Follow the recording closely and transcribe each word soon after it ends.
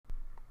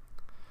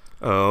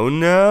Oh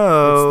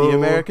no. It's the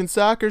American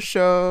Soccer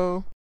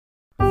Show.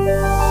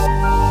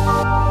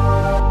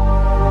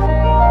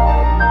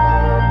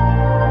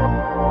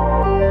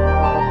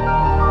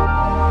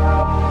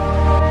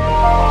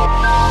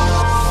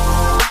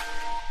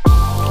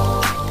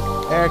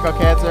 Eric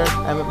O'Cancer,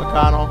 Emmett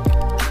McConnell.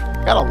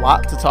 Got a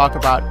lot to talk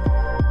about.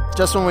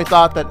 Just when we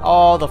thought that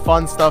all the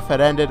fun stuff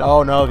had ended,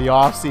 oh no, the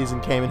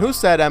offseason came in. Who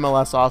said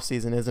MLS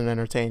offseason isn't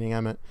entertaining,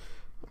 Emmett?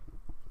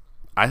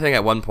 I think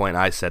at one point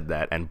I said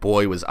that, and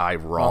boy was I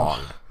wrong.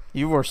 Oh,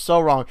 you were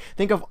so wrong.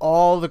 Think of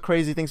all the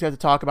crazy things we have to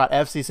talk about.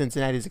 FC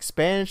Cincinnati's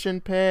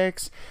expansion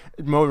picks,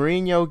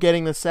 Mourinho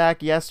getting the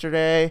sack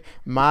yesterday,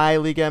 my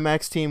Liga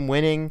MX team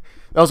winning.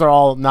 Those are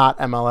all not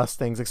MLS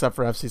things except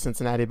for FC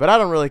Cincinnati, but I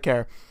don't really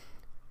care.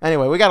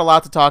 Anyway, we got a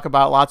lot to talk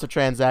about, lots of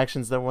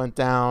transactions that went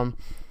down,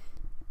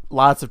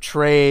 lots of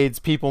trades,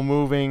 people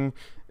moving.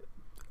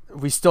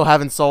 We still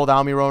haven't sold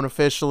Almiron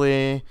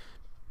officially.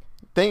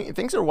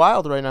 Things are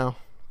wild right now.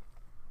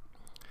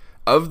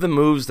 Of the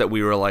moves that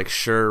we were like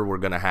sure were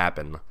going to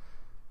happen,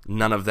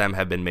 none of them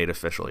have been made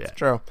official yet. It's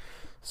true.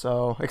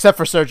 So, except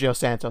for Sergio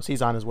Santos.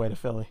 He's on his way to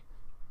Philly.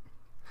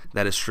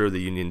 That is true.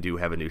 The Union do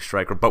have a new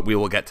striker, but we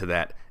will get to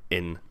that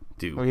in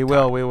due time. We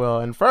will.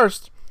 And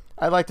first,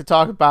 I'd like to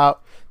talk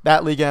about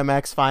that Liga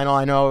MX final.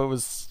 I know it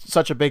was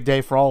such a big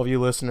day for all of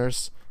you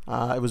listeners.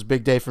 It was a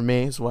big day for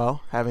me as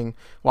well, having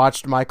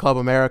watched my Club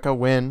America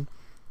win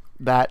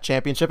that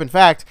championship. In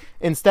fact,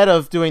 instead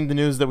of doing the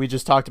news that we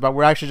just talked about,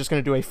 we're actually just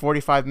going to do a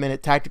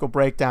 45-minute tactical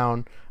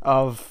breakdown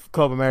of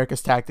Club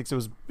America's tactics.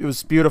 It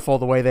was beautiful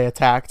the way they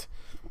attacked.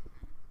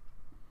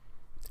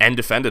 And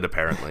defended,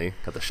 apparently,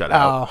 at the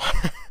shutout.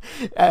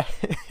 Oh.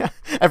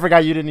 I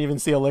forgot you didn't even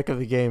see a lick of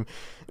the game.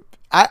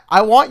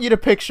 I want you to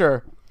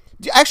picture...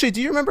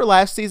 do you remember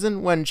last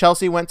season when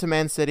Chelsea went to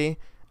Man City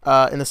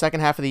in the second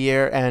half of the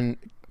year and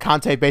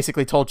Conte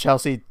basically told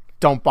Chelsea,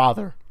 don't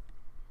bother.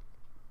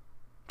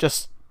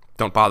 Just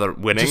don't bother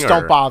winning?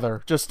 Don't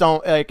bother. Just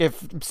don't,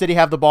 if City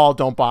have the ball,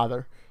 don't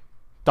bother.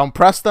 Don't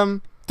press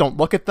them. Don't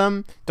look at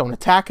them. Don't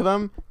attack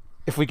them.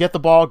 If we get the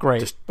ball,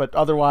 great. But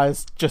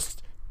otherwise,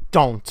 just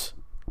don't.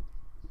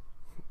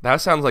 That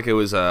sounds like it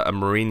was a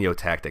Mourinho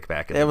tactic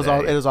back in the day.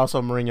 It is also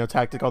a Mourinho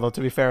tactic, although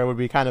to be fair, it would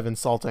be kind of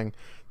insulting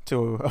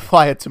to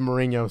apply it to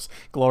Mourinho's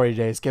glory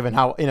days, given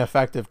how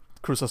ineffective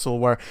Cruz Azul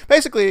were.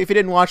 Basically, if you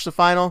didn't watch the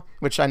final,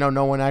 which I know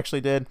no one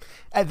actually did,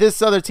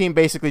 this other team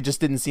basically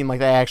just didn't seem like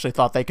they actually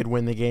thought they could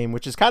win the game,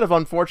 which is kind of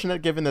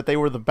unfortunate given that they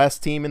were the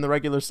best team in the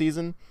regular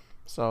season.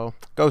 So,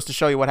 goes to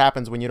show you what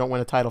happens when you don't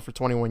win a title for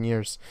 21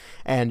 years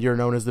and you're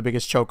known as the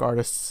biggest choke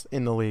artists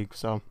in the league.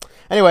 So,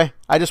 anyway,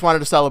 I just wanted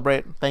to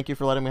celebrate. Thank you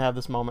for letting me have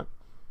this moment.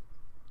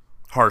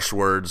 Harsh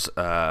words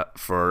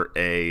for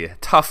a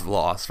tough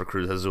loss for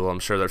Cruz Azul. I'm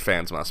sure their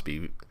fans must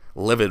be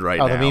livid right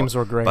now. The memes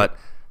were great.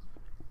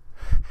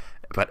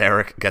 But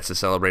Eric gets to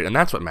celebrate, and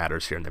that's what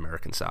matters here in the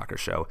American Soccer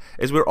Show,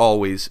 is we're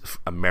always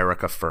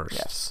America first.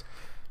 Yes.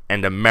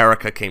 And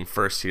America came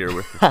first here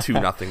with the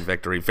 2-0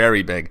 victory.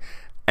 Very big.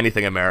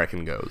 Anything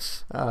American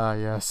goes.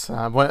 Yes.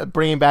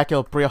 Bringing back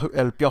El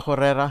Piojo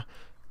Herrera.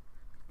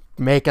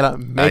 Make it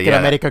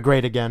America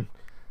great again.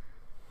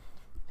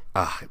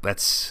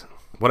 That's...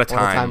 What a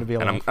time to be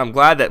and alive. I'm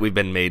glad that we've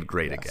been made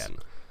great again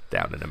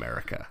down in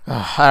America.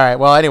 All right.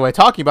 Well, anyway,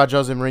 talking about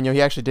Jose Mourinho,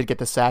 he actually did get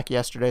the sack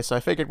yesterday, so I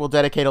figured we'll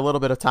dedicate a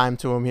little bit of time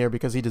to him here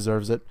because he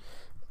deserves it.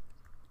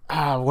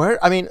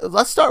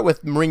 Let's start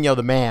with Mourinho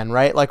the man,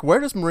 right? Like, where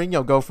does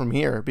Mourinho go from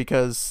here?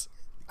 Because,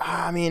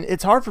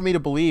 it's hard for me to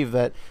believe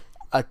that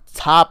a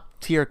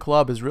top-tier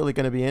club is really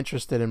going to be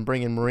interested in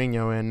bringing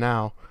Mourinho in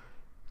now.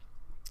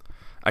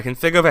 I can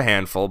think of a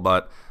handful,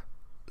 but...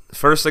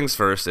 First things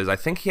first is I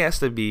think he has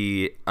to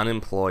be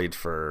unemployed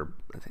for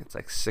I think it's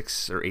like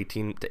 6 or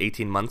 18 to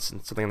 18 months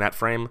and something in that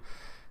frame,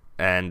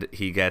 and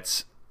he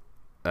gets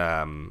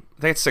I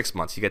think it's 6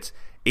 months. He gets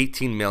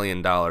 $18 million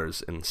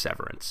in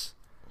severance.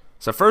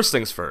 So first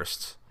things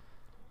first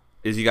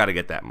is you got to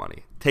get that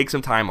money. Take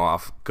some time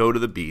off. Go to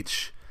the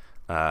beach.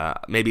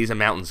 Maybe he's a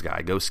mountains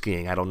guy. Go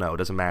skiing. I don't know. It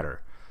doesn't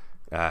matter.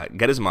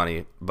 Get his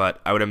money. But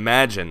I would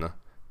imagine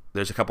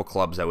there's a couple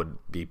clubs that would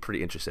be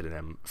pretty interested in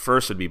him.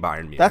 First would be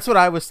Bayern Munich. That's what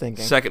I was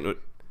thinking. Second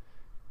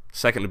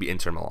would be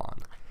Inter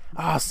Milan.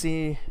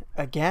 See,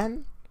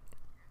 again?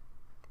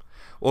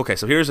 Okay,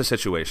 so here's the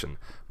situation.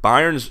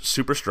 Bayern's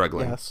super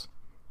struggling. Yes.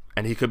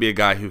 And he could be a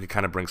guy who could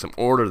kind of bring some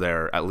order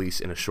there, at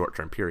least in a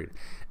short-term period.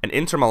 And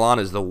Inter Milan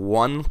is the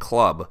one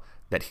club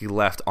that he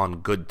left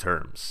on good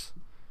terms.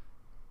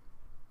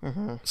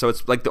 Mm-hmm. So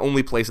it's like the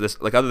only place,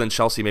 other than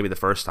Chelsea maybe the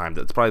first time,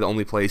 that's probably the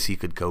only place he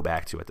could go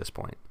back to at this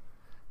point.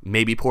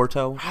 Maybe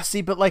Porto.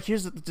 See, but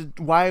here's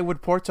why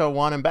would Porto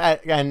want him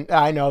back? And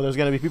I know there's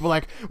gonna be people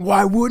like,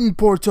 why wouldn't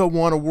Porto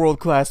want a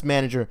world-class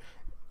manager?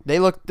 They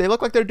look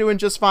like they're doing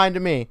just fine to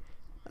me.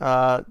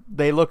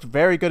 They looked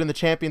very good in the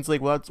Champions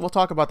League. We'll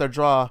talk about their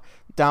draw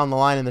down the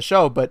line in the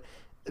show, but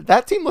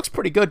that team looks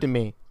pretty good to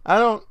me. I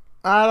don't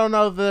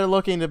know if they're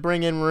looking to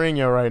bring in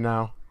Mourinho right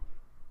now.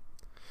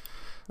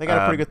 They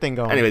got a pretty good thing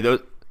going. Anyway,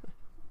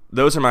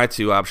 those are my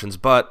two options,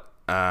 but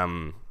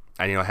I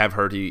I have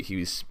heard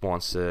he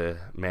wants to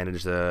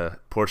manage the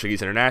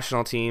Portuguese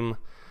international team.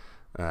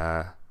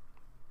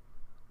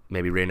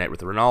 Maybe reunite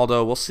with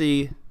Ronaldo. We'll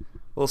see.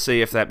 We'll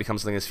see if that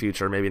becomes something in his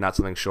future. Maybe not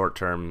something short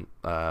term.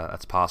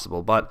 That's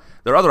possible. But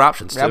there are other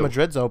options too. Real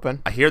Madrid's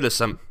open.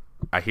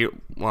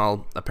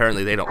 Well,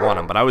 apparently they don't want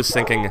him. But I was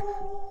thinking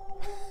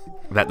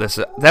that there's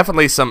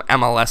definitely some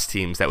MLS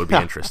teams that would be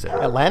interested.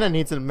 Atlanta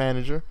needs a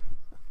manager.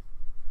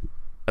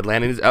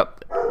 Atlanta needs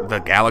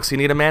the Galaxy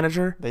need a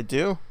manager. They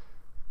do.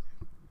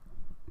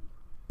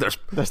 There's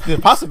the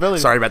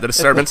possibility. Sorry about the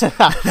disturbance.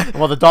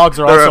 Well, the dogs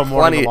are also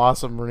mourning the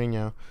loss of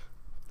Mourinho.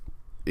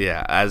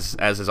 Yeah, as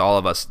is all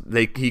of us.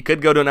 He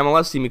could go to an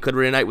MLS team. He could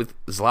reunite with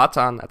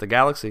Zlatan at the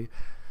Galaxy.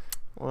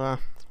 Well,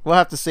 we'll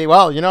have to see.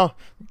 Well,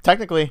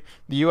 technically,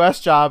 the U.S.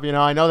 job,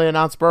 I know they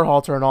announced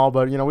Berhalter and all,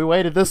 but, we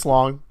waited this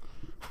long.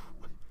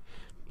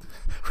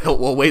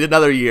 We'll wait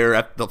another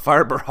year. They'll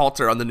fire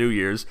Berhalter on the New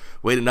Year's.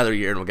 Wait another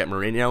year, and we'll get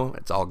Mourinho.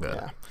 It's all good.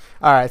 Yeah.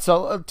 All right,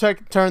 so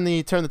turn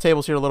the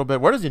tables here a little bit.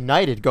 Where does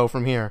United go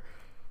from here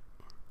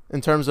in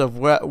terms of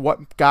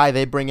what guy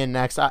they bring in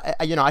next?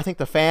 I think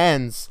the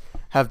fans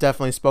have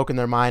definitely spoken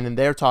their mind, and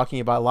they're talking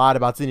a lot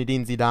about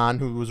Zinedine Zidane,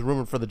 who was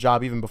rumored for the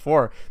job even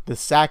before this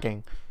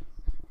sacking.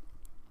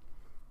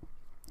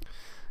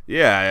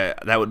 Yeah,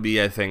 that would be,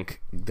 I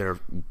think, their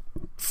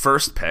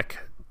first pick.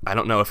 I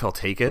don't know if he'll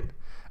take it.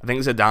 I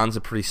think Zidane's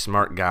a pretty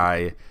smart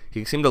guy.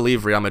 He seemed to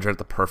leave Real Madrid at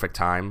the perfect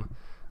time.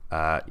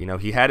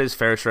 He had his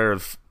fair share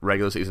of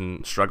regular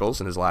season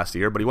struggles in his last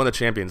year, but he won the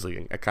Champions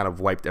League. It kind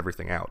of wiped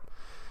everything out.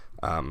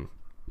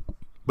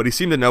 But he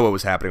seemed to know what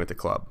was happening with the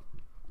club.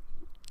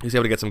 He was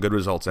able to get some good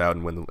results out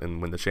and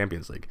win the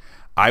Champions League.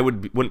 I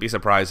wouldn't be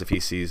surprised if he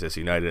sees this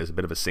United as a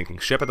bit of a sinking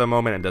ship at the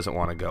moment and doesn't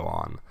want to go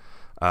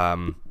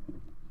on.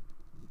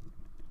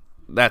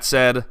 That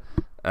said,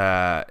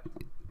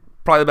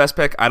 probably the best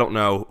pick. I don't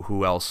know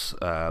who else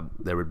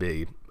there would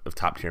be of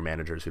top-tier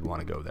managers who'd want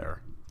to go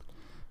there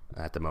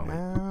at the moment.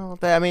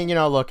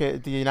 Well, look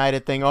at the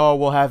United thing. Oh,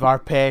 we'll have our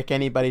pick.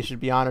 Anybody should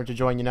be honored to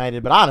join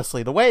United. But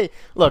honestly, we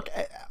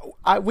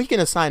can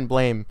assign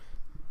blame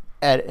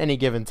at any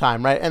given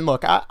time, right? And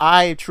look,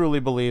 I truly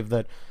believe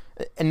that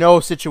no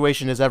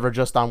situation is ever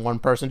just on one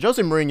person.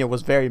 Jose Mourinho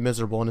was very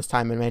miserable in his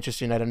time in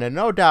Manchester United, and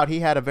no doubt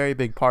he had a very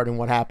big part in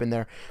what happened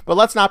there. But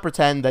let's not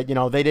pretend that,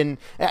 they didn't.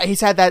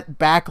 He's had that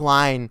back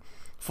line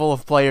full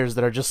of players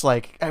that are just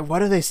like, hey,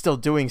 what are they still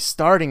doing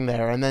starting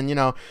there? And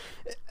then,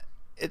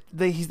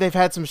 they've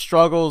had some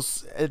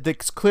struggles.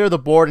 It's clear the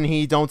board and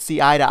he don't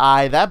see eye to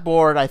eye. That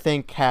board, I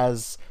think,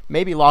 has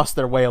maybe lost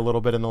their way a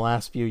little bit in the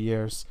last few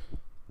years.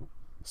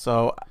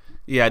 So,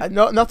 yeah,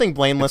 nothing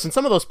blameless. And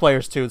some of those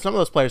players, too. Some of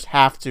those players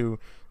have to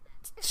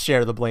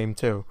share the blame,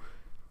 too.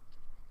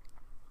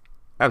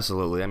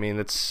 Absolutely. I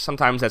mean,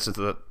 sometimes that's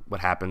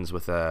what happens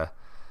with a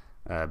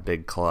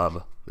big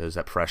club. There's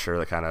that pressure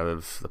that kind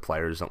of the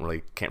players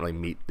can't really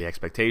meet the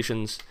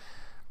expectations.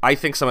 I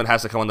think someone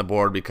has to come on the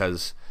board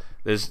because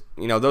he's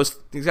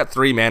got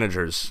 3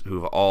 managers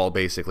who've all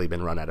basically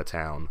been run out of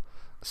town.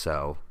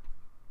 So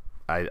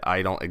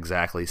I don't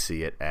exactly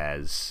see it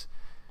as,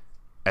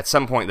 at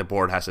some point the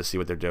board has to see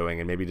what they're doing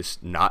and maybe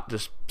not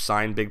just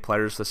sign big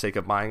players for the sake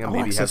of buying them.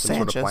 Maybe have some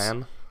sort of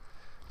plan.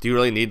 Do you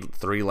really need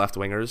 3 left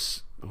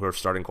wingers who are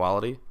starting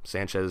quality?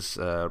 Sanchez,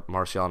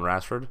 Martial, and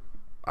Rashford?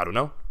 I don't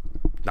know.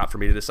 Not for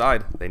me to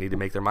decide. They need to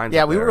make their minds up.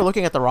 Yeah, we were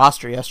looking at the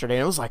roster yesterday,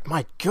 and it was like,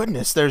 my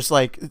goodness, it's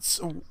like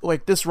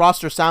this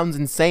roster sounds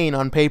insane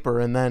on paper,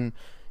 and then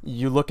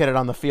you look at it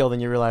on the field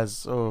and you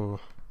realize, oh,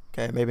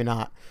 okay, maybe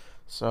not.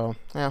 So,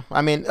 yeah,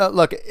 I mean,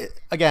 look,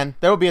 again,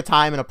 there will be a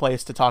time and a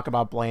place to talk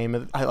about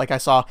blame. I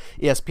saw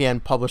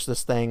ESPN publish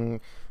this thing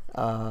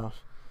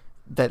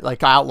that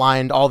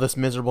outlined all this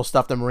miserable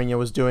stuff that Mourinho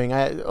was doing.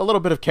 A little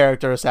bit of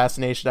character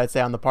assassination, I'd say,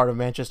 on the part of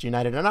Manchester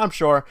United. And I'm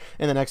sure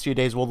in the next few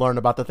days we'll learn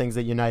about the things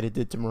that United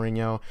did to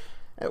Mourinho.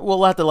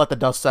 We'll have to let the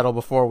dust settle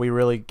before we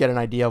really get an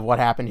idea of what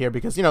happened here.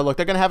 Because, look,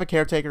 they're going to have a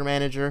caretaker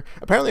manager.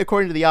 Apparently,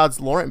 according to the odds,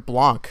 Laurent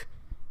Blanc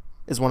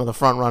is one of the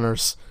front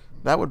runners.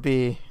 That would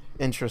be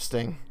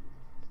interesting.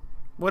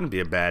 Wouldn't be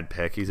a bad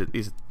pick. He's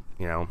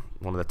one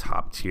of the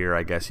top tier,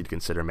 I guess you'd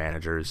consider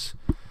managers.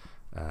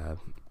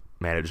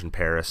 Managed in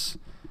Paris.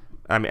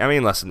 I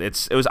mean, listen.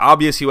 It was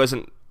obvious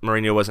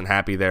Mourinho wasn't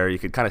happy there. You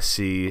could kind of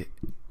see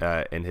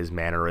in his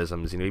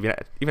mannerisms. Even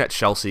at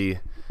Chelsea,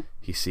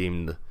 he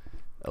seemed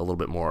a little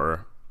bit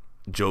more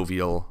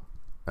jovial.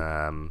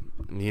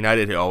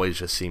 United, he always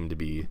just seemed to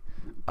be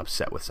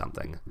upset with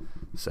something.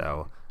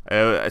 So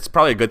it's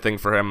probably a good thing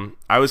for him.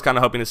 I was kind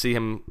of hoping to see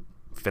him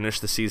finish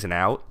the season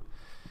out.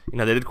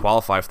 They did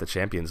qualify for the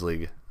Champions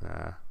League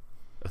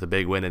with a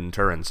big win in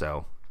Turin.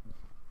 So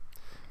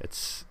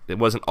it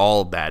wasn't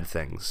all bad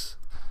things.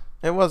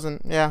 It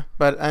wasn't, yeah,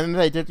 and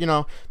they did.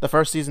 The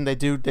first season they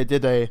did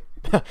the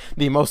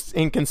most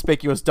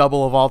inconspicuous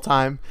double of all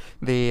time,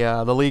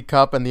 the League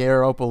Cup and the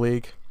Europa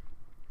League.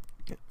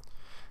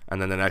 And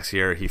then the next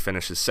year he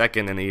finishes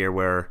second in a year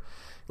where,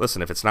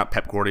 listen, if it's not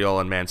Pep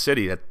Guardiola and Man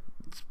City, that's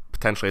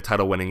potentially a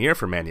title-winning year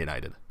for Man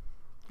United.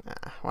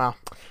 Well,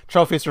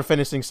 trophies for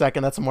finishing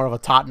second. That's more of a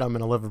Tottenham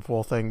and a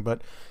Liverpool thing,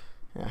 but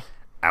yeah.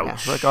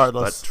 Ouch. Yeah,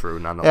 regardless. But true,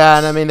 nonetheless. Yeah,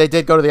 and I mean, they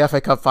did go to the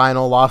FA Cup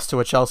final, lost to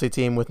a Chelsea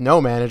team with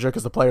no manager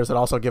because the players had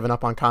also given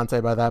up on Conte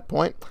by that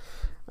point.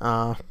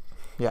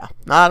 Yeah,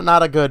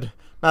 not a good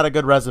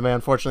resume,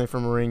 unfortunately, for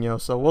Mourinho.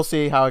 So we'll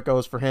see how it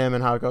goes for him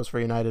and how it goes for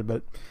United.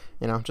 But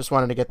just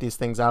wanted to get these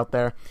things out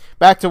there.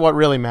 Back to what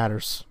really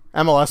matters: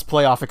 MLS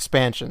playoff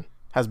expansion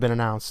has been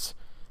announced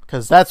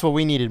because that's what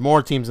we needed,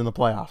 more teams in the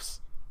playoffs.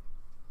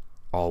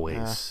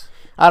 Always.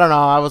 I don't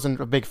know. I wasn't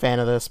a big fan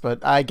of this,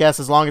 but I guess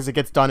as long as it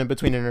gets done in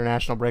between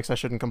international breaks, I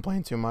shouldn't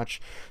complain too much.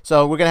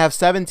 So we're going to have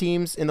 7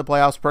 teams in the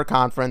playoffs per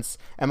conference.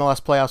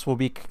 MLS playoffs will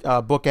be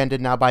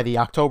bookended now by the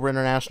October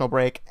international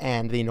break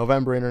and the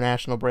November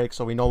international break,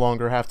 so we no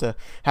longer have to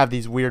have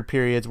these weird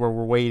periods where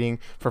we're waiting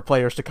for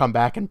players to come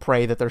back and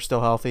pray that they're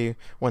still healthy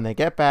when they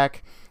get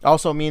back. It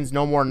also means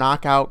no more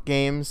knockout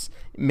games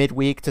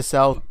midweek to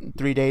sell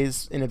 3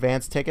 days in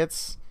advance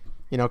tickets,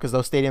 because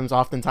those stadiums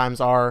oftentimes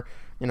are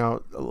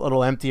a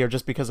little empty, or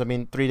just because,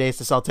 3 days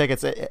to sell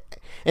tickets.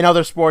 In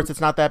other sports,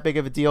 it's not that big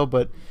of a deal,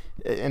 but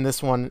in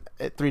this one,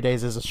 3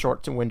 days is a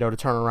short window to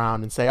turn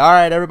around and say, all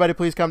right, everybody,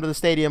 please come to the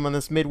stadium on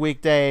this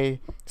midweek day,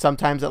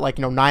 sometimes at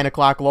 9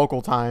 o'clock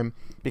local time,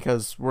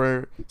 because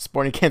we're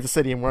Sporting Kansas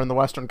City and we're in the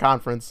Western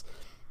Conference.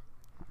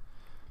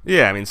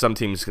 Yeah, some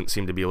teams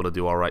seem to be able to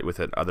do all right with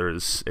it.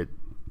 Others, it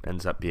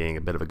ends up being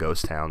a bit of a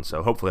ghost town,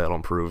 so hopefully that'll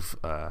improve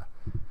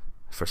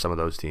for some of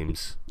those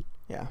teams.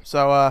 Yeah,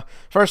 so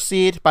first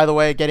seed, by the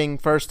way, getting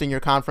first in your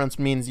conference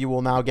means you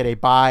will now get a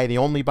bye, the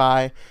only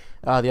bye.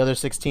 The other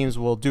 6 teams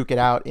will duke it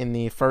out in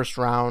the first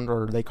round,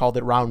 or they called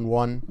it round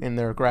 1 in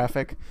their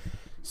graphic.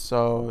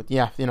 So,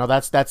 yeah,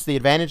 that's the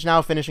advantage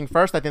now, finishing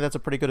first. I think that's a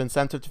pretty good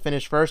incentive to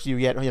finish first. You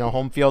get,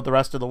 home field the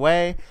rest of the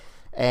way,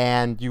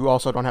 and you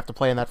also don't have to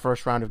play in that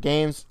first round of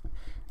games.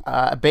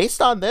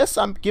 Based on this,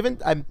 I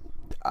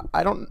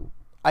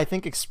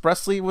think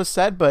expressly was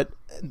said, but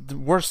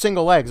we're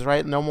single legs,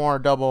 right? No more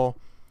double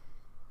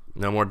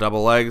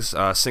legs,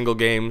 single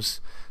games,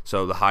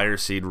 so the higher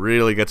seed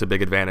really gets a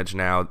big advantage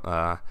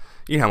now.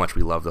 You know how much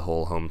we love the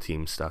whole home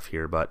team stuff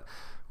here, but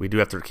we do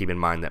have to keep in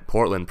mind that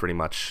Portland pretty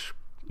much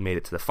made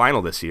it to the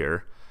final this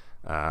year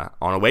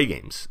on away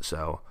games.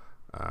 So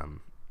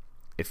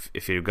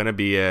if you're going to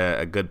be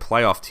a good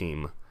playoff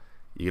team,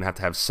 you're going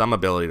to have some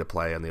ability to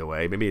play on the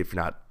away. Maybe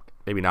not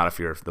if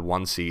you're the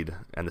 1 seed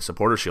and the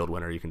Supporter Shield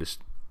winner, you can just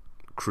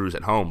cruise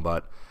at home,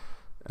 but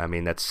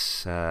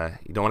that's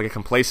you don't want to get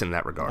complacent in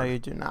that regard. No, you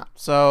do not.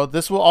 So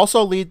this will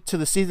also lead to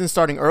the season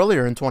starting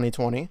earlier in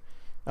 2020.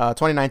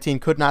 2019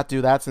 could not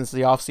do that since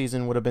the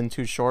offseason would have been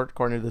too short,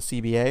 according to the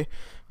CBA.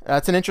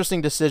 That's an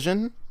interesting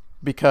decision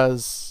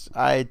because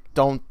I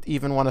don't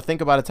even want to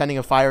think about attending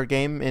a Fire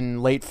game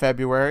in late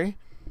February.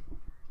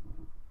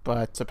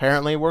 But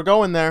apparently we're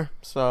going there.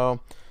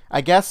 So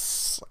I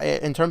guess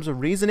in terms of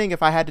reasoning,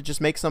 if I had to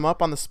just make some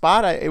up on the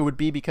spot, it would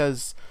be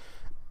because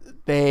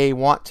they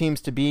want teams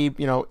to be,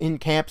 in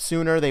camp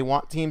sooner. They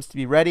want teams to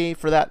be ready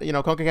for that,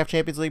 CONCACAF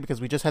Champions League,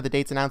 because we just had the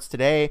dates announced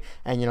today,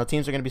 and,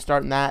 teams are going to be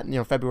starting that,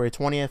 February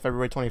 20th,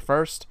 February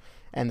 21st,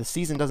 and the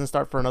season doesn't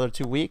start for another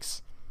 2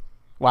 weeks,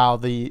 while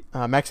the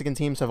Mexican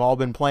teams have all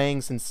been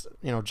playing since,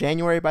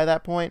 January by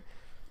that point.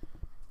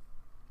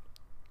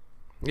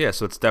 Yeah,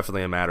 so it's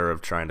definitely a matter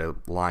of trying to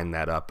line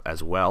that up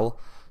as well,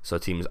 so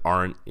teams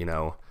aren't, in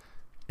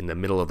the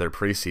middle of their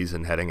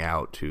preseason heading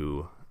out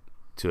to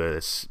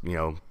a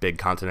big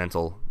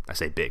continental, I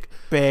say big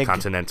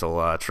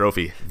continental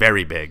trophy,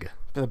 very big,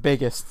 the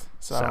biggest.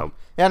 So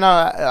yeah, no,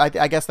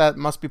 I guess that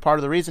must be part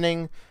of the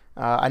reasoning.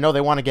 I know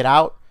they want to get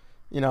out,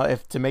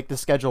 if to make the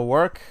schedule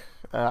work.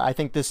 I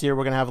think this year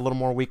we're gonna have a little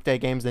more weekday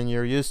games than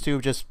you're used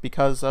to, just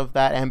because of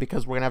that, and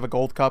because we're gonna have a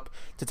Gold Cup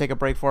to take a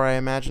break for, I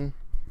imagine.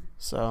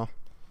 So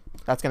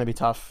that's gonna be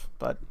tough,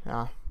 but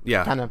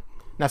yeah, kind of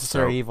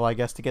necessary evil, I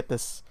guess, to get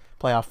this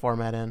playoff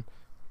format in.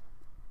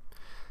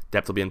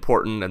 Depth will be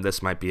important, and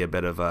this might be a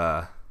bit of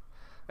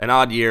an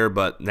odd year,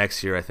 but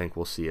next year I think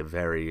we'll see a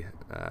very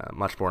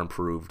much more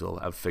improved. We'll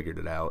have figured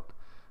it out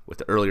with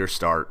the earlier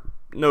start,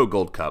 no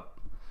Gold Cup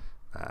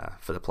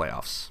for the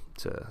playoffs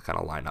to kind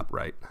of line up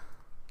right.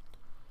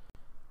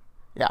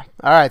 Yeah.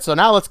 All right, so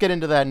now let's get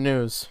into that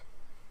news.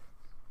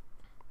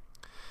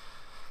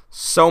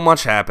 So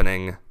much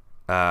happening.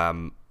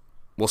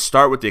 We'll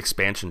start with the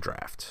expansion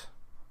draft.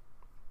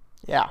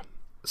 Yeah.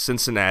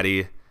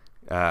 Cincinnati,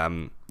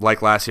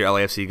 like last year,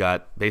 LAFC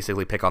got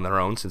basically pick on their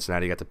own.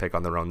 Cincinnati got to pick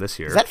on their own this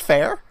year. Is that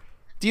fair?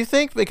 Do you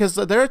think? Because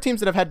there are teams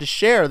that have had to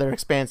share their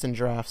expansion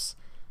drafts.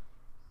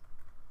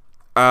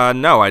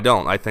 No, I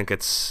don't. I think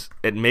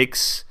it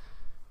makes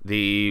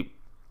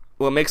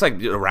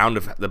like a round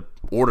of the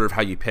order of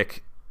how you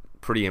pick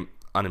pretty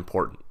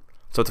unimportant.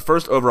 So it's the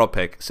first overall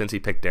pick since he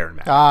picked Darren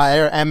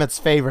Matters. Emmett's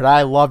favorite.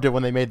 I loved it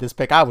when they made this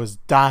pick. I was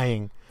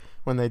dying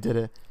when they did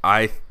it.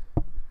 I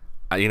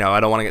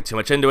don't want to get too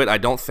much into it. I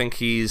don't think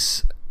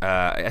he's.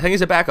 I think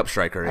he's a backup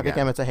striker. I think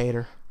Emmett's a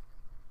hater.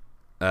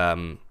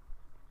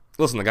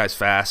 Listen, the guy's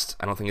fast.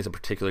 I don't think he's a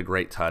particularly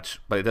great touch,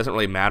 but it doesn't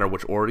really matter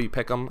which order you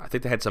pick him. I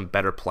think they had some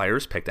better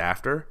players picked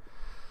after.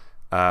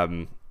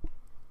 So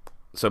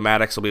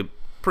Maddox will be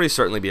pretty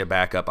certainly be a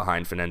backup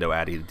behind Fernando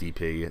Adi, the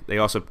DP. They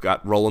also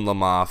got Roland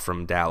Lamar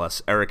from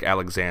Dallas, Eric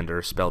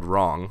Alexander, spelled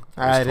wrong.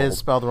 It is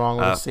spelled wrong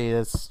with a C.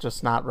 It's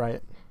just not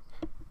right.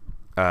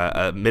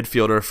 A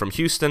midfielder from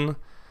Houston,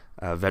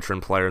 a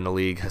veteran player in the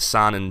league,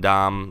 Hassan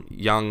Ndam,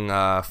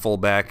 young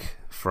fullback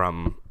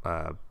from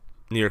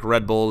New York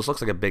Red Bulls.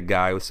 Looks like a big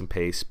guy with some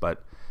pace,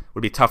 but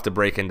would be tough to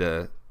break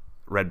into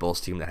Red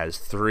Bulls team that has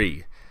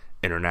 3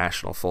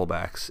 international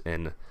fullbacks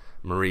in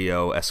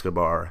Murillo,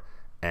 Escobar,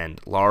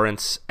 and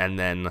Lawrence. And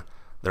then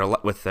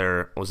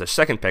their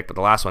second pick, but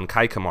the last one,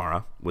 Kai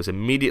Kamara, was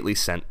immediately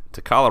sent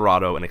to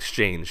Colorado in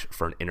exchange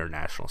for an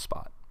international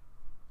spot.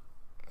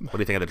 What do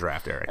you think of the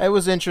draft, Eric? It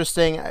was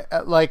interesting.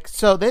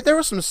 There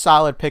were some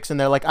solid picks in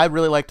there. Like, I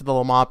really liked the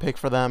Lamar pick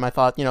for them. I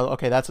thought,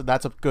 okay, that's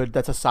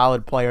a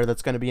solid player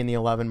that's going to be in the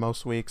 11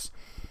 most weeks.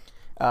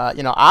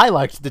 I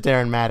liked the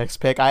Darren Maddox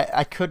pick.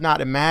 I could not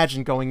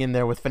imagine going in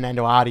there with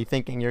Fernando Adi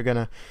thinking you're going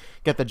to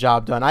get the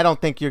job done. I don't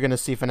think you're going to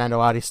see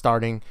Fernando Adi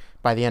starting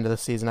by the end of the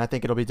season. I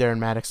think it'll be Darren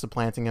Maddox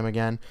supplanting him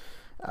again.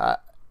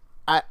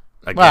 Again?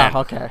 Well,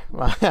 okay.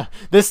 Well,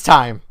 this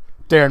time,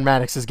 Darren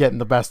Maddox is getting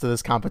the best of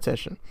this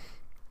competition.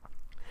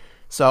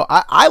 So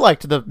I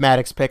liked the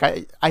Maddox pick.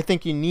 I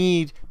think you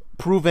need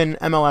proven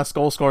MLS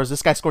goal scorers.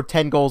 This guy scored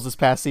 10 goals this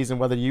past season.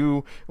 Whether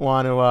you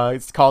want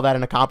to call that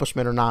an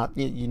accomplishment or not,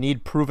 you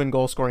need proven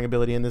goal scoring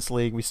ability in this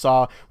league. We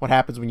saw what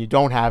happens when you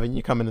don't have it and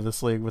you come into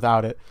this league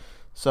without it.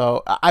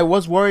 So I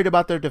was worried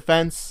about their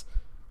defense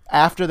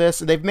after this.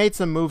 They've made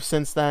some moves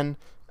since then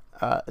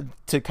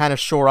to kind of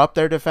shore up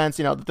their defense.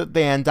 The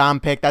Ndam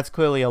pick, that's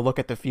clearly a look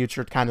at the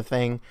future kind of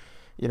thing.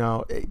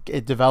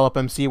 Develop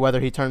him, see whether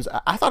he turns.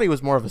 I thought he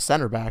was more of a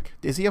center back.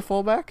 Is he a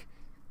fullback?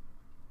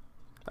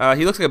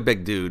 He looks like a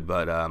big dude,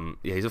 but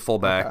yeah, he's a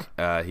fullback.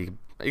 Okay.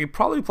 He could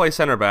probably play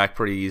center back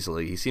pretty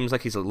easily. He seems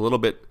like he's a little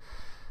bit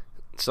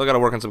still got to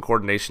work on some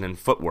coordination and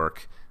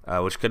footwork,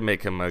 which could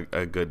make him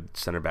a good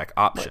center back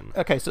option.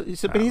 Okay, so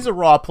but he's a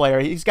raw player.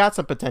 He's got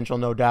some potential,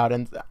 no doubt,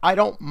 and I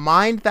don't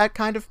mind that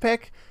kind of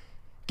pick.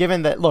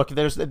 Given that, look,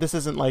 there's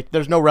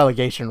no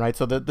relegation, right?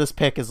 So this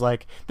pick is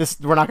like this.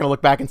 We're not going to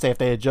look back and say if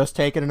they had just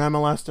taken an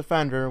MLS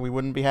defender, we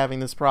wouldn't be having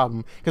this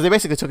problem, because they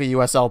basically took a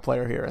USL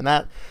player here, and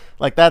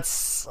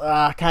that's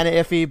kind of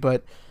iffy.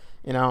 But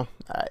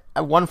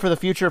one for the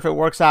future. If it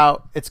works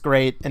out, it's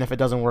great, and if it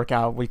doesn't work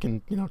out, we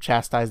can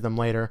chastise them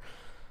later.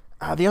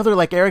 The other,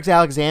 like Eric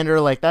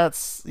Alexander, like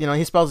that's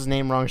he spells his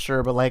name wrong,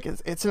 sure, but like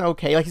it's an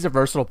okay, like he's a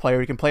versatile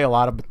player. He can play a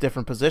lot of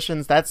different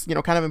positions. That's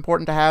kind of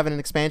important to have in an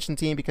expansion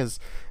team, because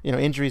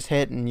injuries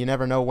hit and you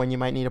never know when you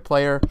might need a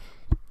player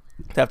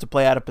to have to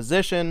play out of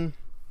position.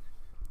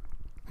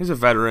 He's a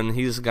veteran.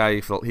 He's a guy.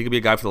 He could be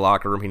a guy for the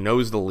locker room. He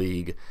knows the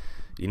league.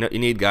 You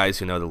need guys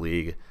who know the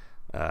league.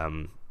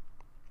 And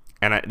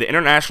the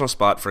international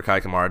spot for Kai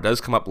Kamara does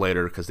come up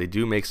later, because they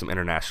do make some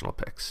international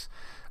picks.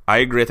 I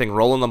agree. I think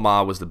Roland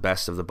Lamar was the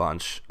best of the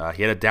bunch.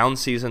 He had a down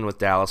season with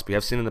Dallas. We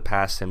have seen in the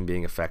past him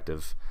being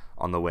effective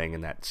on the wing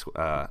in that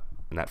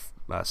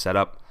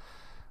setup.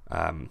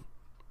 I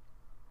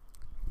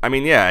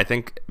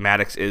think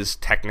Maddox is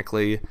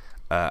technically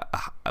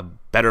a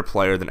better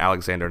player than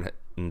Alexander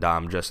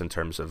Ndam, just in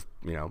terms of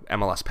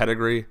MLS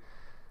pedigree.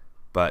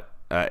 But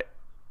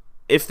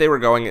if they were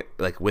going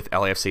with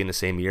LAFC in the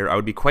same year, I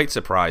would be quite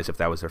surprised if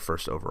that was their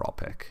first overall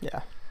pick.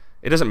 Yeah,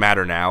 it doesn't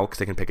matter now because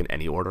they can pick in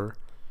any order.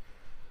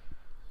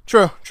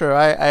 True.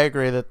 I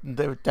agree that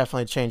it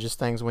definitely changes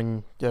things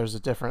when there's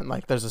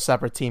a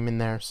separate team in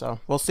there. So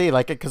we'll see.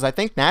 Because I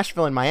think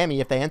Nashville and Miami,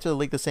 if they enter the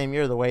league the same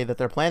year the way that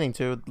they're planning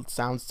to, it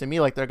sounds to me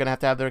like they're going to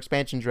have their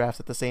expansion drafts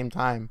at the same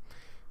time,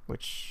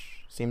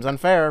 which seems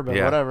unfair, but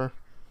whatever.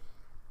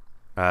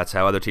 That's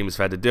how other teams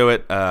have had to do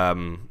it.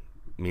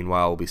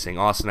 Meanwhile, we'll be seeing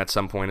Austin at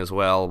some point as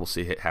well. We'll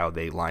see how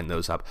they line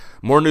those up.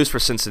 More news for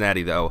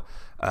Cincinnati, though.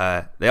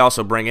 They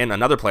also bring in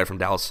another player from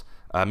Dallas,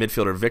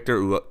 midfielder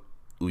Victor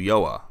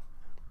Ulloa,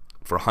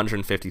 for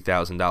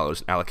 $150,000 in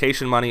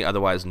allocation money,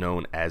 otherwise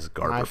known as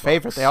Garber My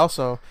favorite. Bucks. They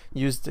also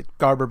used the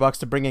Garber Bucks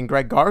to bring in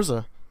Greg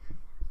Garza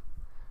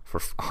for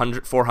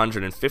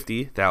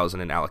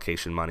 $450,000 in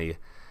allocation money,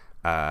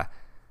 and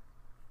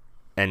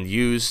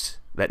used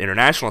that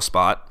international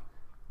spot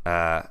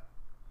that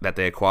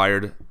they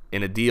acquired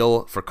in a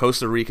deal for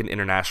Costa Rican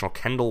international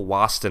Kendall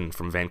Waston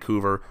from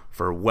Vancouver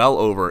for well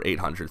over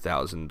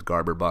 $800,000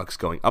 Garber Bucks,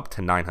 going up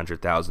to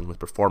 $900,000 with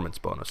performance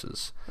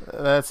bonuses.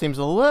 That seems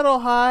a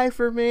little high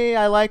for me.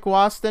 I like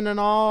Waston and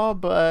all,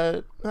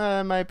 but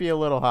it might be a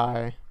little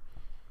high.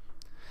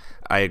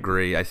 I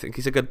agree. I think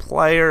he's a good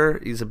player.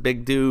 He's a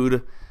big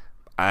dude,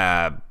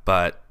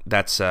 but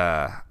that's.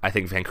 I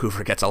think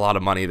Vancouver gets a lot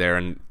of money there,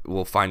 and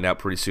we'll find out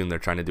pretty soon. They're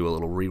trying to do a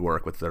little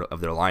rework of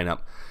their lineup.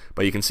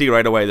 But you can see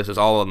right away this is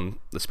all in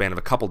the span of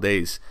a couple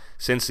days.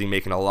 Cincy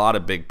making a lot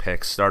of big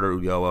picks. Starter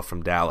Ulloa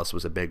from Dallas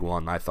was a big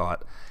one, I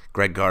thought.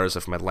 Greg Garza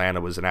from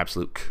Atlanta was an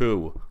absolute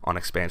coup on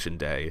expansion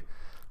day.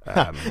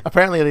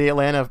 Apparently the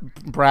Atlanta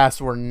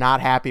brass were not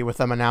happy with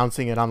them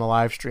announcing it on the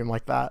live stream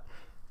like that.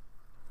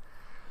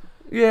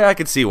 Yeah, I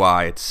could see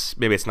why.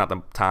 Maybe it's not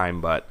the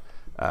time, but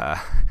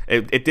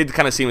it did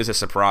kind of seem as a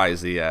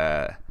surprise,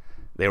 the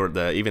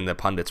even the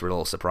pundits were a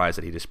little surprised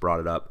that he just brought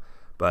it up.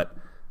 But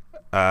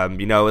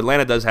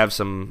Atlanta does have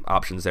some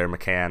options there,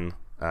 McCann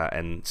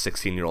and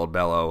 16-year-old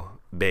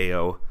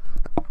Bayo.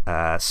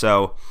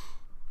 So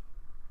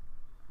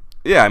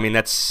yeah, I mean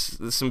that's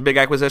some big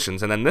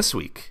acquisitions. And then this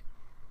week,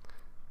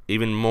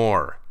 even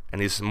more,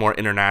 and these more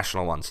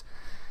international ones.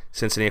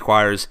 Cincinnati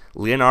acquires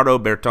Leonardo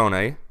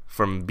Bertone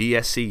from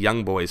BSC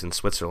Young Boys in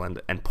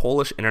Switzerland and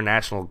Polish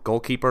international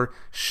goalkeeper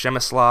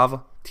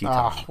Przemysław Titan.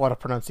 Ah, what a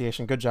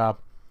pronunciation. Good job.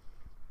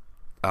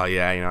 Oh,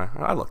 yeah,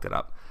 I looked it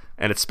up.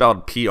 And it's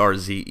spelled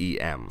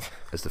Przem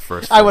as the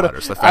first four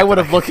letters. I would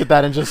have looked at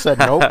that and just said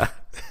nope.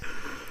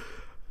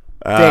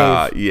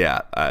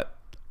 Dave.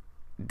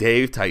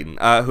 Dave Titan,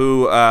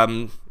 who,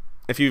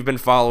 if you've been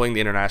following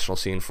the international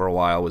scene for a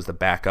while, was the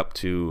backup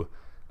to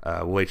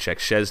Wojciech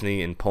Szczesny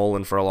in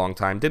Poland for a long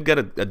time. Did get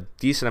a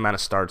decent amount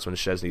of starts when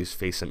Szczesny's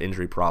faced some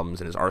injury problems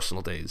in his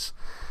Arsenal days.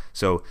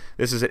 So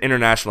this is an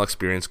international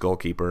experienced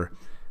goalkeeper.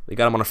 They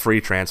got him on a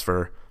free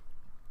transfer.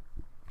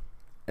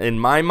 In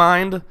my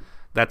mind,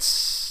 that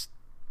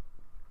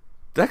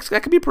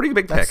could be a pretty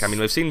big pick. I mean,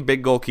 we've seen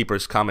big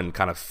goalkeepers come and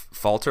kind of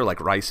falter, like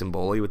Rice and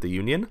Boley with the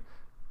Union,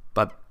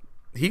 but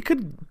he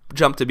could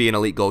jump to be an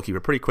elite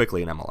goalkeeper pretty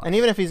quickly in MLS. And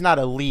even if he's not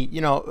elite,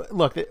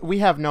 look, we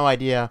have no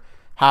idea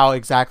how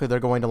exactly they're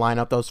going to line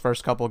up those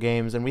first couple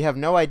games, and we have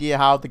no idea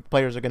how the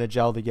players are going to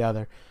gel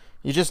together.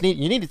 You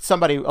need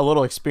somebody a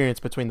little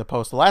experienced between the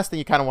posts. The last thing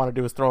you kind of want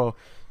to do is throw,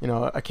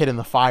 a kid in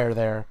the fire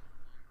there,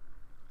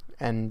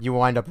 and you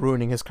wind up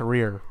ruining his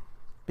career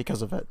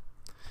because of it.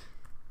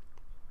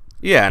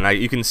 Yeah, and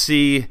you can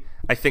see,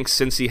 I think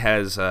Cincy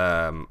has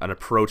an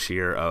approach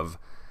here of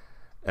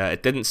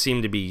it didn't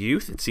seem to be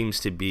youth. It seems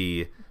to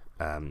be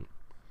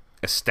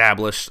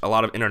established, a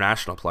lot of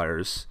international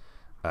players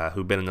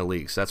who've been in the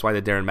league. So that's why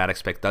the Darren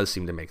Maddox pick does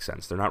seem to make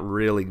sense. They're not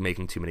really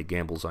making too many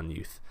gambles on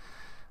youth.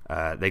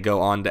 They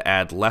go on to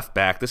add left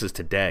back. This is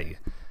today.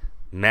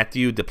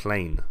 Mathieu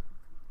Deplagne,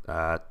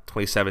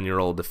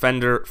 27-year-old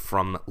defender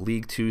from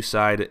Ligue 2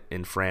 side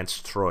in France,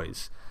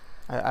 Troyes.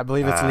 I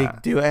believe it's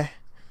Ligue 2.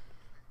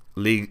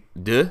 Ligue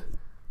 2.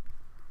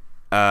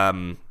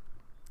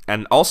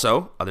 And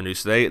also, other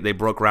news today, they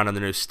broke ground on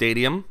the new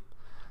stadium.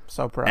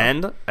 So proud.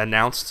 And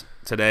announced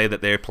today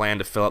that they plan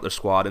to fill out their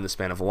squad in the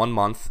span of 1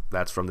 month.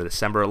 That's from the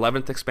December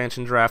 11th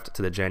expansion draft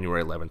to the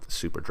January 11th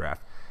super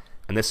draft.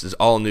 And this is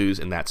all news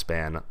in that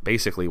span,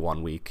 basically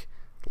 1 week.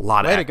 A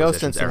lot of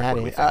acquisitions. Way to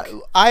go,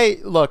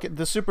 Cincinnati. Look,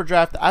 the super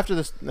draft, after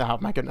this, no,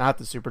 my God, not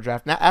the super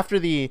draft, after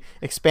the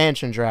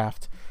expansion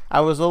draft,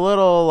 I was a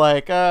little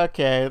like,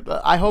 okay,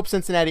 I hope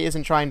Cincinnati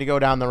isn't trying to go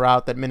down the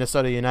route that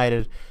Minnesota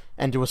United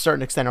and to a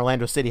certain extent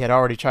Orlando City had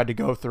already tried to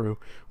go through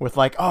with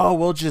like, oh,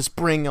 we'll just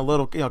bring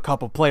a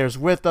couple players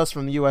with us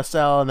from the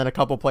USL, and then a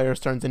couple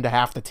players turns into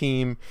half the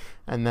team,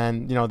 and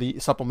then the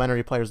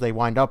supplementary players they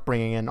wind up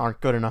bringing in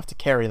aren't good enough to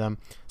carry them,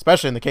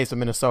 especially in the case of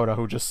Minnesota,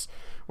 who just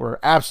were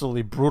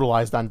absolutely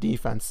brutalized on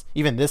defense,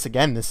 even this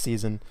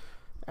season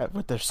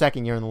with their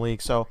second year in the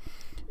league. So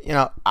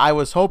I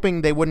was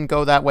hoping they wouldn't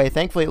go that way.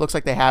 Thankfully, it looks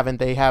like they haven't.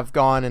 They have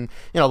gone, and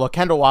look,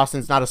 Kendall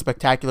Waston's not a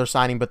spectacular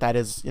signing, but that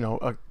is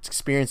an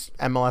experienced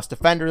MLS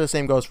defender. The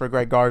same goes for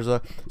Greg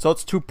Garza. So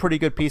it's two pretty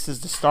good pieces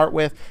to start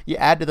with. You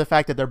add to the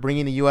fact that they're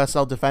bringing the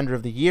USL Defender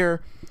of the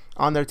Year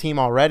on their team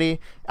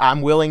already.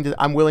 I'm willing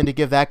to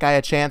give that guy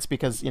a chance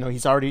because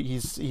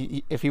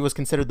if he was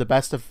considered the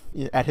best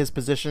at his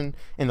position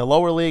in the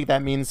lower league,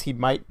 that means he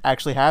might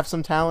actually have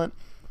some talent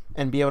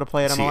and be able to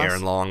play at MLS. See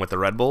Aaron Long with the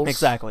Red Bulls?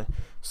 Exactly.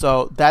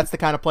 So that's the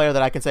kind of player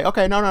that I can say,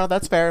 okay, no,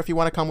 that's fair. If you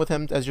want to come with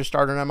him as your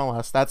starter in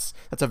MLS, that's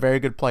a very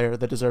good player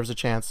that deserves a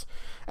chance.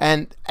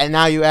 And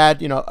now you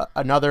add,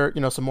 another,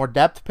 some more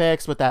depth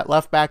picks with that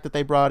left back that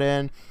they brought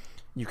in.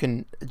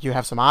 You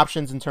have some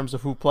options in terms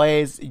of who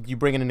plays. You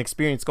bring in an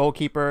experienced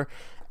goalkeeper,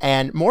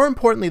 and more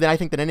importantly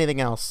than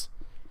anything else,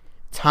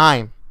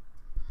 time.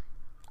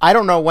 I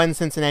don't know when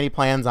Cincinnati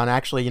plans on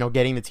actually,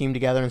 getting the team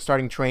together and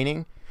starting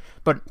training,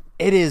 but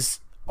it is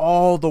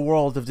all the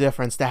world of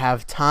difference to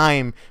have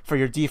time for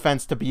your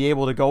defense to be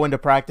able to go into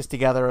practice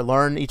together,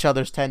 learn each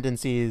other's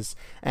tendencies,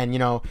 and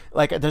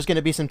there's going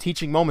to be some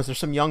teaching moments. There's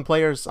some young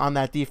players on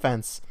that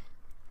defense.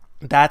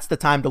 That's the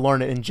time to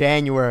learn it in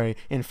January,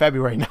 in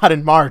February, not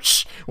in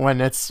March when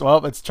it's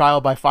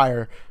trial by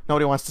fire.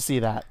 Nobody wants to see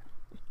that.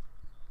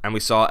 And we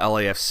saw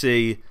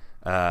LAFC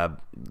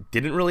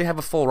didn't really have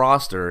a full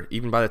roster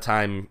even by the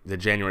time the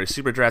January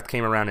Super Draft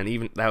came around, and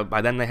even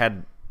by then they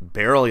had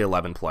barely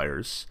 11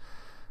 players.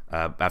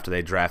 After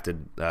they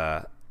drafted,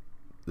 their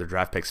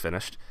draft picks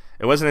finished.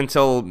 It wasn't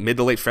until mid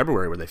to late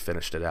February where they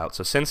finished it out.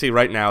 So Cincy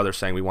right now, they're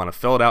saying we want to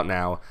fill it out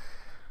now.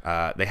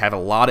 They have a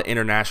lot of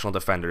international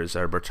defenders.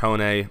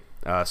 Bertone,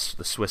 the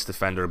Swiss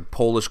defender,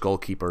 Polish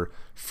goalkeeper,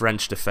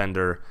 French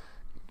defender,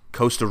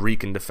 Costa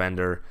Rican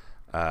defender,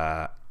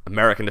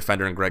 American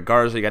defender, and Greg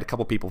Garza. You got a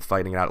couple people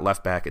fighting out at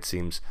left back, it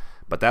seems.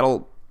 But they're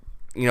going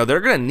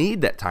to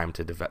need that time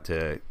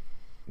to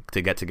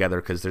to get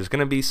together, because there's going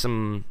to be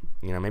some,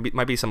 maybe it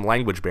might be some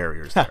language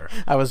barriers there.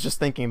 I was just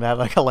thinking that,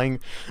 like,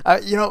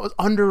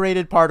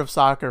 underrated part of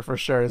soccer for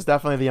sure is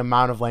definitely the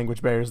amount of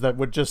language barriers that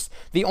would just,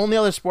 the only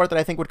other sport that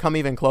I think would come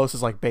even close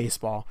is like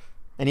baseball.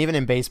 And even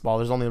in baseball,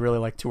 there's only really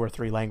like 2 or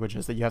 3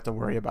 languages that you have to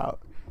worry about.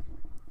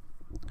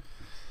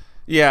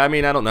 Yeah, I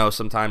mean, I don't know.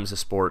 Sometimes the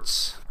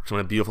sports,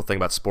 the beautiful thing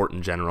about sport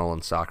in general,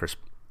 and soccer,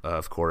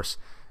 of course,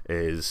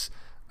 is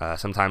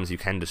sometimes you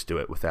can just do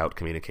it without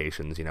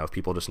communications. If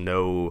people just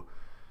know,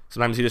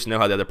 sometimes you just know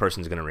how the other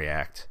person's going to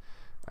react.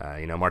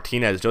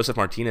 Joseph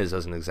Martinez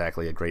isn't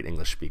exactly a great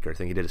English speaker. I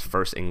think he did his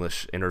first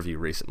English interview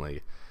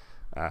recently.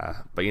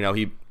 But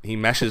he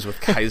meshes with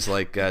guys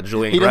like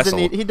Julian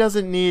Gressel. He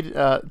doesn't need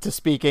to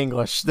speak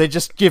English. They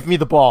just give me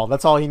the ball.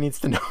 That's all he needs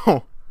to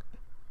know.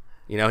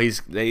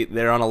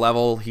 They're on a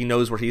level. He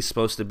knows where he's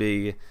supposed to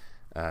be.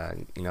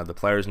 The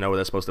players know where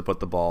they're supposed to put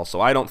the ball.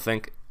 So I don't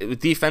think with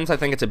defense, I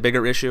think it's a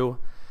bigger issue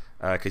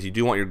because you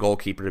do want your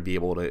goalkeeper to be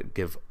able to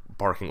give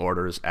barking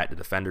orders at the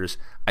defenders.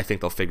 I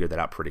think they'll figure that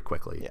out pretty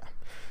quickly. Yeah.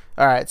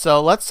 All right.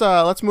 So let's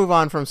move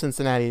on from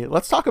Cincinnati.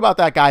 Let's talk about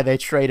that guy they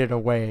traded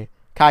away,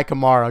 Kai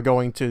Kamara,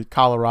 going to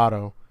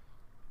Colorado.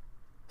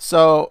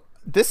 So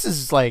this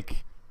is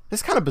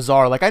kind of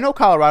bizarre. Like, I know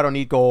Colorado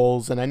need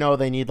goals, and I know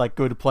they need like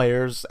good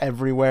players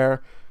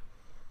everywhere,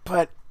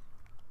 but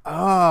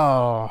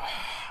I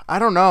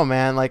don't know,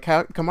 man. Like,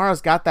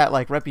 Kamara's got that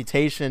like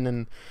reputation,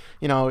 and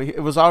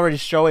it was already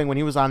showing when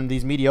he was on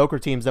these mediocre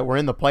teams that were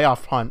in the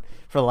playoff hunt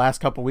for the last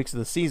couple weeks of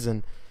the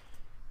season.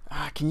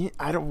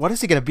 What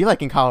is he going to be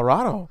like in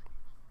Colorado?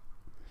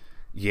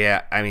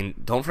 Yeah, I mean,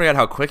 don't forget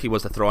how quick he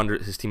was to throw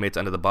his teammates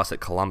under the bus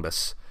at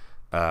Columbus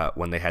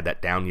when they had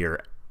that down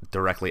year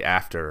directly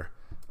after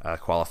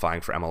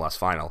qualifying for MLS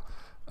final.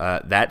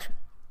 That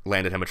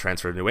landed him a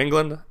transfer to New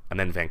England and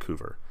then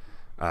Vancouver.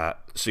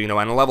 So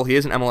on a level, he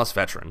is an MLS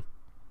veteran,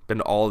 been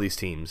to all of these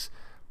teams.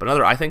 But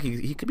I think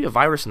he could be a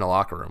virus in the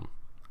locker room.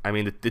 I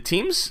mean, the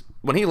teams,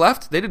 when he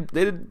left, they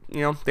didn't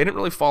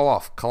really fall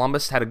off.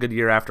 Columbus had a good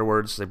year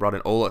afterwards. They brought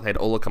in Ola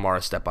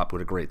Kamara step up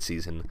with a great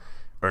season,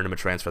 earned him a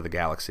transfer to the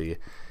Galaxy.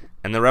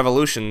 And the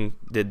Revolution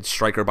did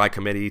striker by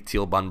committee,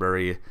 Teal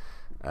Bunbury,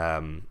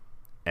 and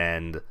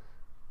Juan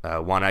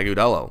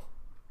Agudelo.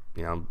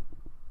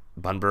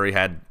 Bunbury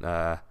had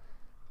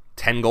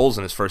 10 goals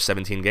in his first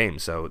 17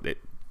 games. So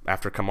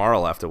after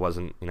Kamara left, it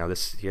wasn't, he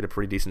had a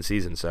pretty decent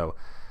season. So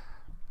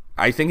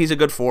I think he's a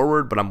good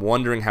forward, but I'm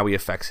wondering how he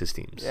affects his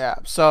teams. Yeah.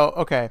 So,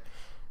 okay.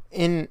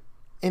 In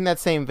that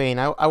same vein,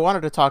 I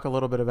wanted to talk a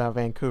little bit about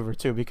Vancouver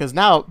too, because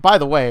now, by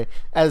the way,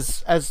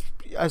 as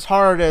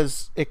hard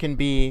as it can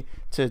be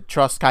to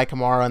trust Kai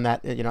Kamara and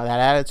that that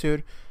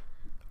attitude,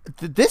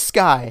 this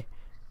guy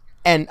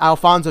and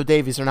Alphonso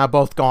Davies are now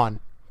both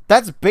gone.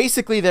 That's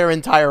basically their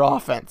entire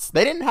offense.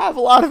 They didn't have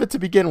a lot of it to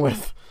begin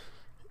with.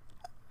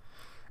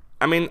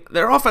 I mean,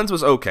 their offense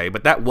was okay,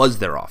 but that was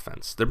their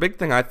offense. Their big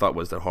thing, I thought,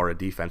 was their horrid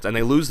defense, and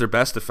they lose their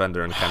best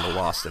defender in Kendall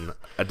Lawson,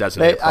 a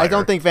designated player. I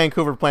don't think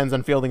Vancouver plans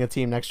on fielding a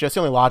team next year. That's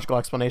the only logical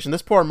explanation.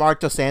 This poor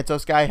Mark Dos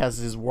Santos guy has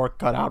his work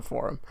cut out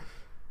for him.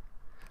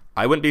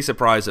 I wouldn't be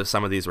surprised if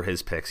some of these were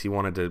his picks. He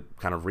wanted to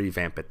kind of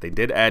revamp it. They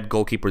did add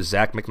goalkeeper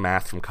Zach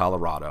McMath from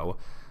Colorado,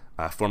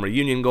 former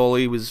Union goalie.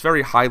 He was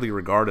very highly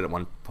regarded at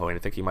one point. I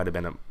think he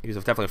was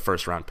definitely a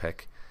first-round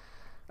pick.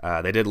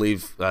 They did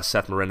leave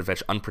Seth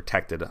Marinovich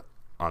unprotected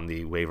on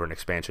the waiver and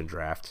expansion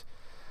draft.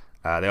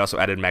 They also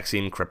added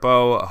Maxime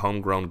Crepeau, a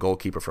homegrown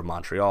goalkeeper from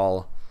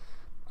Montreal.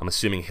 I'm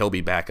assuming he'll be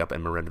back up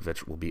and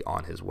Marinovich will be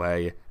on his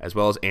way, as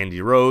well as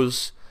Andy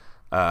Rose,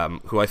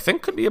 who I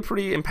think could be a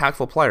pretty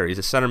impactful player. He's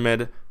a center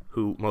mid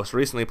who most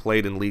recently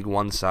played in League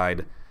One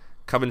side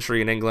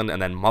Coventry in England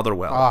and then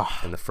Motherwell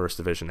in the First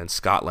Division in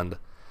Scotland,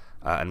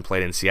 and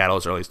played in Seattle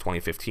as early as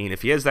 2015.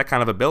 If he has that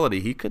kind of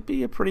ability, he could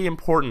be a pretty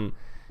important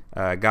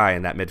guy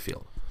in that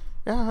midfield.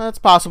 Yeah, that's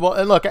possible.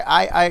 And look,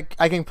 I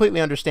completely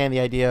understand the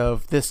idea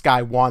of this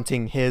guy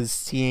wanting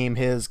his team,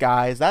 his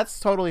guys. That's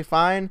totally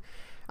fine.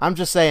 I'm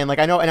just saying, like,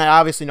 I know, and I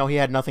obviously know he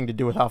had nothing to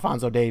do with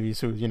Alphonso Davies,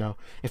 who,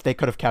 if they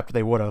could have kept,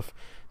 they would have.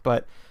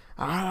 But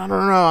I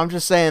don't know. I'm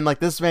just saying, like,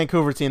 this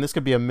Vancouver team, this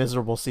could be a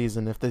miserable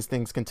season if these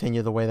things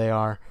continue the way they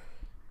are.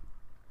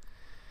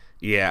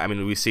 Yeah, I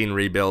mean, we've seen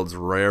rebuilds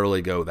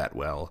rarely go that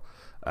well.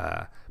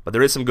 But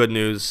there is some good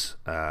news.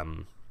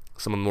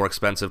 Some of the more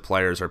expensive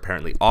players are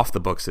apparently off the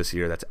books this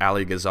year. That's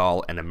Ali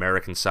Ghazal and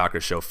American Soccer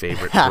Show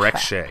favorite Brek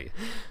Shea.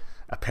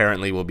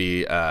 Apparently will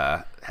be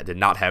did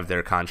not have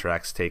their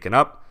contracts taken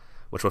up,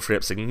 which will free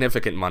up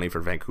significant money for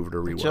Vancouver to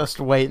rework. Just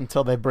wait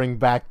until they bring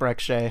back Brek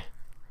Shea.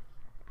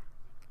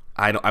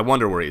 I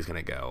wonder where he's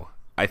going to go.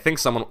 I think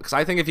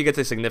if he gets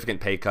a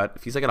significant pay cut,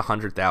 if he's like at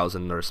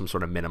 $100,000 or some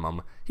sort of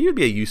minimum, he would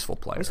be a useful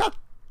player.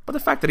 But the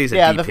fact that he's a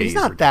DP he's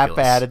not that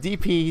bad. A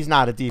DP, he's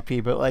not a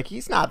DP, but like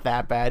he's not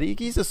that bad.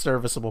 He's a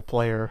serviceable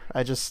player.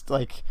 I just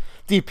like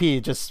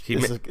DP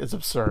is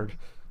absurd.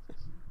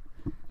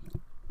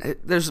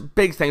 There's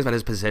big things about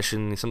his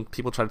position. Some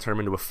people try to turn him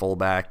into a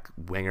fullback,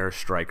 winger,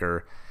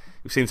 striker.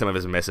 We've seen some of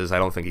his misses. I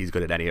don't think he's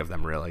good at any of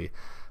them really,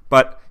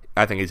 but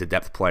I think he's a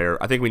depth player.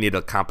 I think we need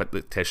a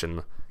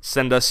competition.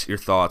 Send us your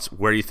thoughts.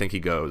 Where do you think he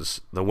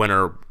goes? The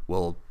winner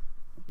will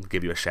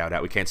give you a shout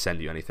out. We can't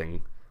send you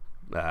anything,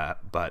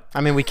 but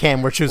I mean, we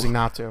can. We're choosing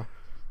not to.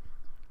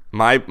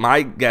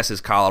 My guess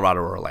is Colorado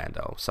or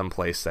Orlando,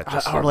 someplace that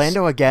just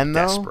Orlando again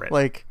though. desperate.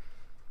 Like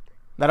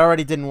that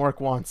already didn't work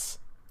once.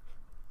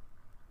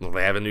 Well,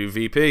 they have a new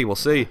VP. We'll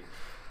see.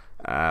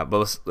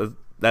 But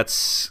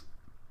that's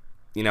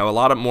a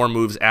lot of more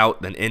moves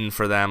out than in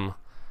for them.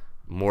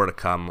 More to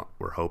come.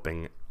 We're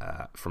hoping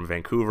from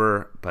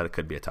Vancouver, but it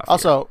could be a tough.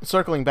 Also,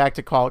 circling back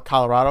to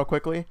Colorado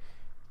quickly,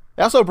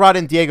 they also brought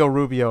in Diego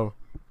Rubio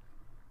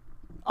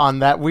on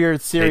that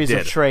weird series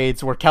of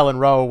trades where Kellen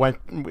Rowe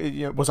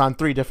was on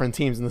 3 different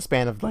teams in the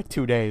span of like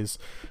 2 days.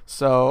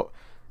 So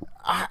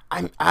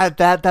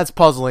that's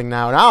puzzling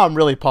now. Now I'm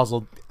really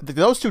puzzled.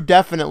 Those two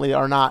definitely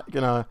are not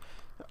gonna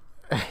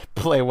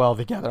play well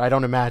together. I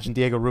don't imagine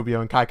Diego Rubio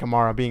and Kai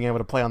Kamara being able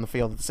to play on the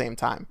field at the same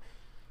time.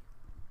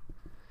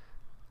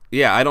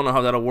 Yeah, I don't know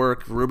how that'll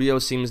work. Rubio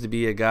seems to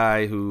be a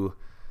guy who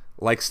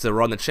likes to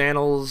run the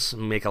channels,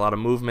 make a lot of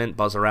movement,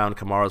 buzz around.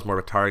 Kamara's more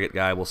of a target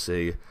guy. We'll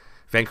see.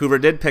 Vancouver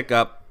did pick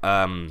up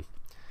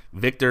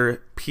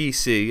Victor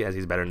PC, as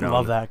he's better known.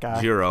 Love that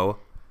guy. Giro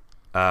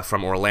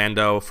from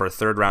Orlando for a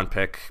 3rd-round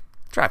pick.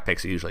 Draft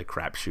picks are usually a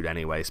crapshoot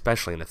anyway,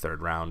 especially in the 3rd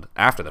round,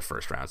 after the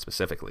 1st round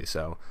specifically.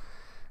 So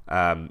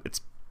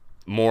it's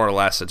more or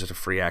less just a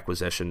free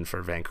acquisition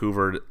for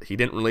Vancouver. He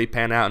didn't really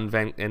pan out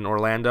in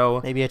Orlando.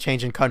 Maybe a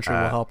change in country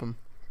will help him.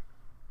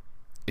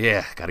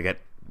 Yeah, got to get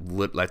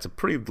lit. It's a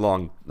pretty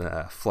long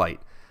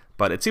flight.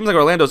 But it seems like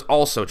Orlando's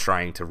also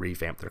trying to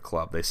revamp their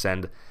club. They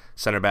send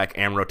center back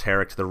Amro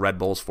Tarek to the Red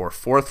Bulls for a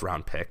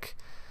 4th-round pick.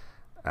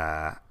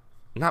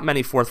 Not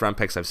many 4th-round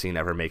picks I've seen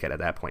ever make it at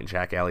that point.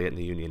 Jack Elliott in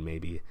the Union,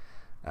 maybe.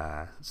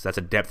 So that's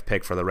a depth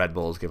pick for the Red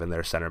Bulls, given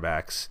their center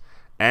backs.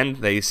 And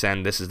they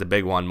send, this is the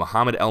big one,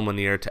 Mohamed El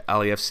Munir to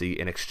LAFC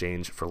in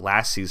exchange for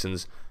last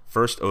season's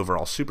 1st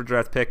overall Super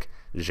Draft pick,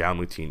 João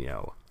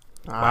Moutinho.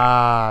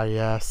 Wow.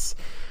 Yes.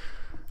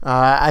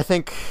 I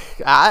think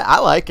I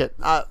like it.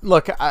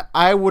 Look,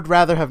 I would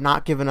rather have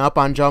not given up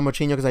on João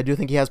Moutinho because I do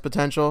think he has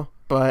potential,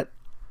 but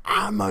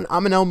I'm an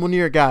El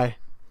Munir guy.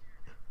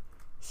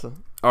 So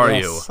Are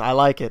you? I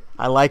like it.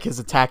 I like his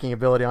attacking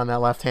ability on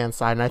that left-hand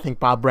side, and I think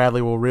Bob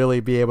Bradley will really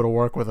be able to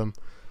work with him.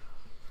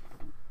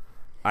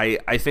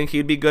 I think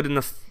he'd be good in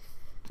the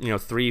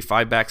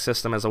 3-5 back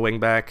system as a wing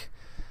back.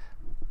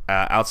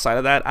 Outside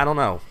of that, I don't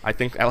know. I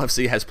think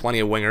LFC has plenty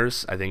of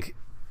wingers. I think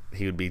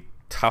he would be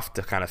tough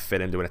to kind of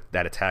fit into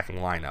that attacking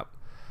lineup.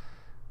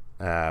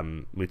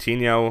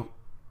 Moutinho,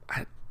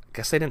 I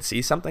guess they didn't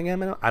see something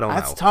in him. I don't know.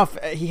 That's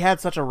tough. He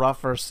had such a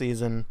rough first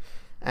season,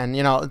 and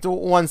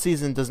one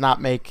season does not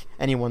make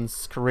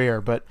anyone's career,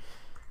 but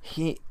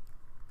he.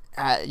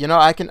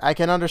 I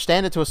can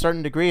understand it to a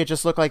certain degree. It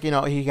just looked like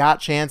he got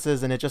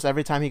chances, and it just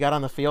every time he got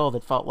on the field,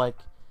 it felt like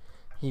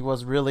he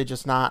was really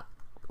just not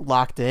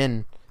locked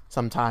in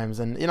sometimes.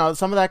 And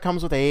some of that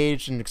comes with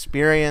age and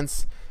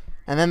experience.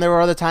 And then there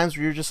were other times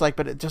where you're just like,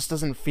 but it just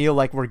doesn't feel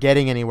like we're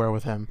getting anywhere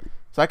with him.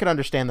 So I could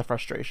understand the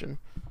frustration.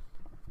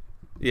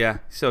 Yeah,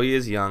 so he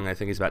is young. I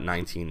think he's about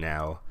 19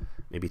 now,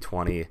 maybe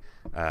 20.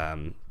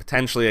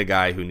 Potentially a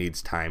guy who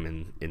needs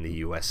time in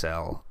the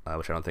USL,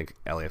 which I don't think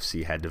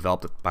LAFC had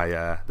developed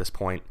by this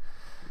point.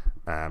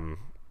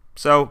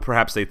 So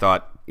perhaps they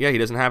thought, yeah, he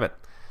doesn't have it.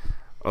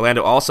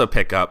 Orlando also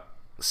pick up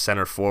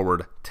center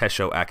forward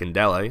Tesho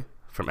Akindele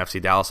from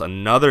FC Dallas,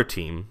 another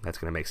team that's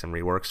going to make some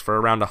reworks for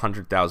around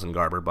 100,000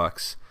 Garber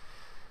bucks.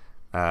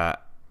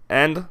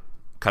 And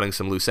cutting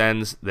some loose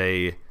ends,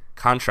 they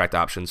contract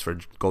options for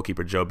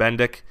goalkeeper Joe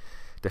Bendick,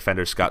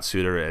 defenders Scott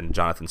Suter and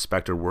Jonathan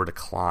Spector were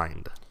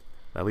declined.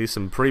 That leaves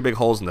some pretty big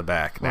holes in the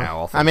back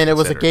now. It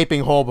was a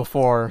gaping hole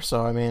before,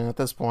 so at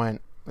this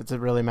point, does it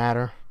really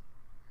matter?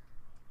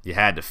 You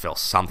had to fill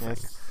something.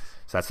 Yes.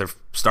 So that's their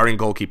starting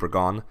goalkeeper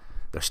gone,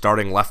 their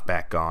starting left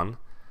back gone,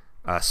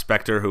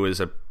 Spector, who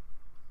is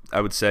I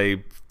would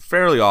say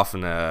fairly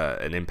often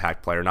an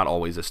impact player, not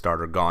always a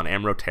starter, gone.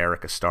 Amro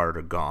Tarek, a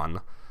starter,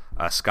 gone.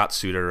 Scott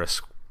Suter, a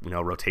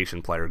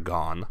rotation player,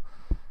 gone.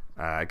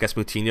 I guess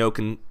Moutinho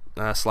can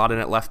slot in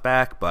at left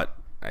back, but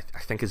I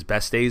think his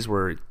best days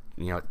were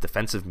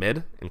defensive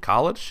mid in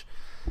college.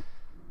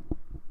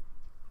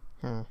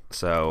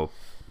 So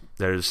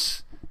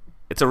it's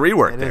a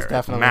rework there.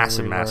 It's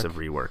massive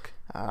rework.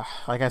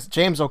 Like I said,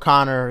 James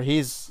O'Connor,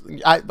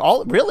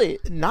 really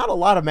not a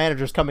lot of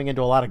managers coming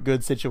into a lot of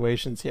good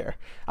situations here.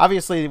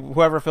 Obviously,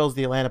 whoever fills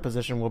the Atlanta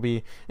position will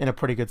be in a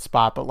pretty good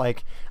spot, but I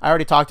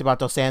already talked about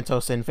Dos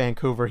Santos in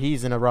Vancouver.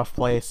 He's in a rough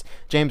place.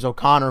 James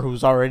O'Connor,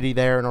 who's already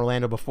there in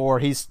Orlando before,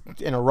 he's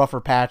in a rougher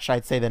patch,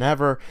 I'd say, than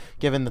ever,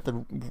 given that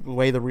the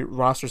way the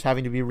roster's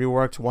having to be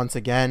reworked once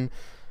again.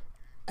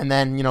 And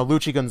then,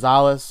 Luchi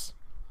Gonzalez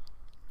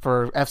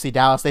for FC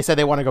Dallas. They said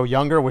they want to go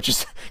younger, which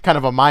is kind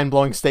of a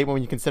mind-blowing statement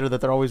when you consider that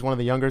they're always one of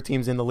the younger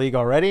teams in the league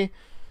already.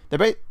 They're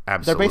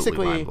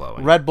basically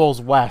Red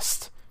Bulls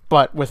West,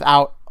 but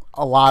without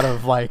a lot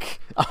of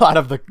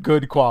the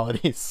good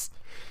qualities.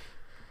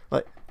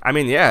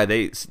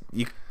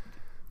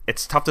 It's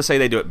it's tough to say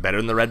they do it better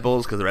than the Red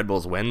Bulls because the Red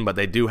Bulls win, but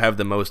they do have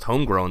the most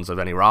homegrowns of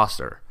any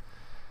roster.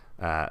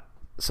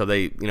 So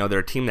they're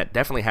a team that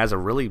definitely has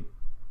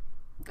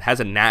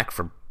a knack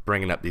for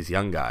bringing up these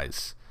young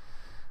guys.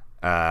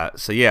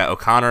 So yeah,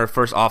 O'Connor,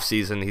 first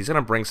offseason, he's going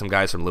to bring some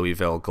guys from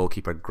Louisville,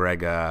 goalkeeper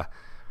Greg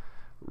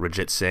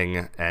Rajit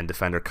Singh and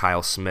defender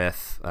Kyle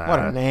Smith. What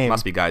a name.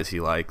 Must be guys he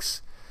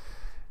likes.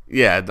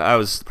 Yeah,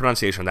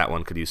 pronunciation on that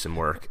one could use some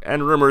work.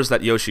 And rumors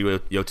that Yoshi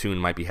Yotun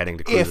might be heading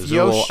to Cruz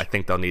Azul. I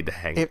think they'll need to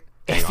hang if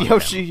on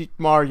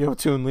Yoshimar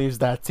Yotun leaves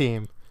that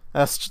team,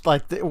 that's just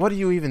like, what do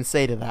you even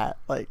say to that?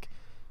 Like,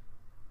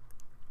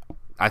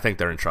 I think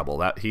they're in trouble.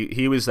 That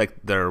he was like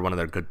one of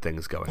their good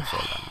things going for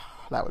them.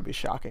 That would be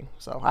shocking.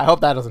 So I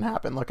hope that doesn't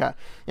happen. Look,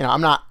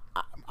 I'm not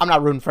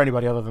rooting for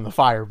anybody other than the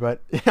Fire,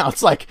 but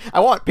it's like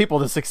I want people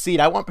to succeed.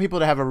 I want people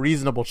to have a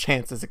reasonable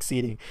chance of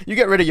succeeding. You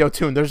get rid of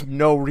Yotun, there's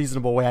no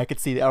reasonable way I could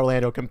see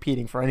Orlando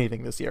competing for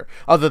anything this year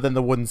other than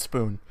the wooden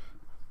spoon,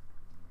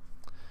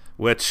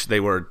 which they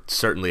were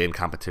certainly in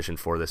competition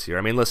for this year.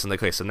 I mean, listen,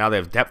 okay, so now they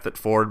have depth at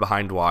forward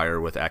behind Dwyer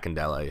with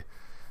Akindele.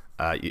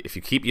 If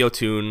you keep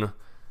Yotun,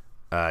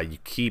 you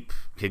keep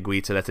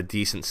Higuita, that's a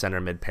decent center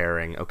mid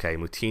pairing. Okay,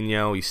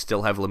 Moutinho, you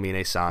still have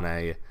Lamine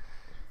Sane.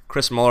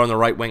 Chris Muller on the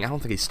right wing, I don't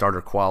think he's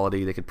starter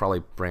quality. They could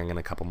probably bring in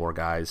a couple more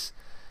guys.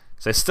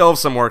 So they still have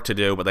some work to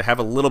do, but they have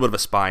a little bit of a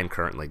spine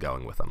currently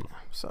going with them.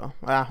 So,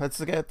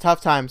 it's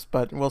tough times,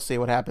 but we'll see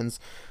what happens.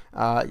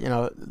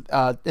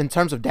 In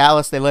terms of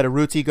Dallas, they let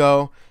Urruti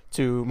go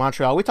to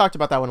Montreal. We talked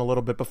about that one a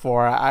little bit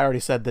before. I already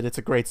said that it's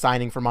a great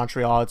signing for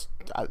Montreal.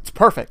 It's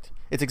perfect.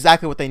 It's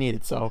exactly what they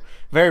needed. So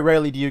very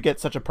rarely do you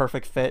get such a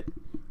perfect fit,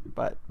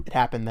 but it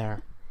happened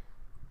there.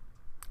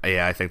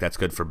 Yeah, I think that's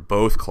good for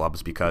both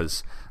clubs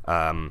because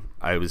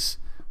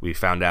we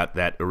found out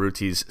that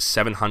Urruti's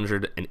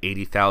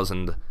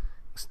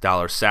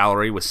 $780,000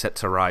 salary was set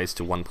to rise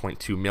to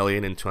 $1.2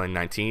 million in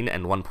 2019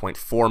 and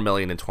 $1.4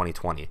 million in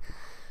 2020.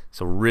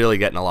 So really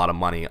getting a lot of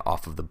money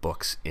off of the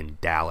books in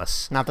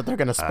Dallas. Not that they're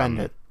going to spend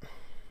it.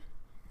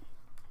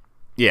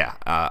 Yeah,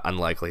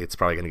 unlikely. It's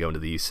probably going to go into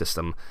the youth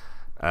system.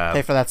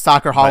 Pay for that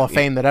soccer Hall of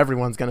Fame that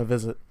everyone's going to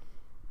visit.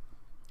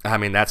 I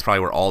mean, that's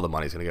probably where all the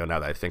money's going to go now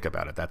that I think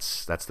about it.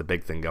 That's the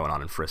big thing going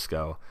on in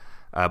Frisco.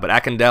 But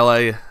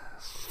Akindele,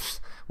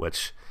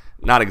 which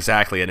not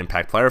exactly an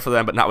impact player for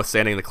them, but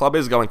notwithstanding, the club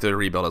is going through a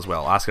rebuild as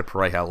well. Oscar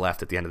Pareja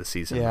left at the end of the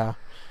season. Yeah.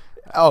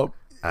 Oh,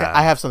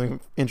 I have something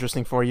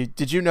interesting for you.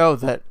 Did you know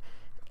that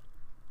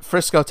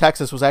Frisco,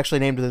 Texas was actually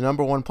named the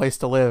 #1 place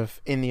to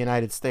live in the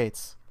United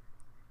States?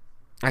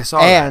 I saw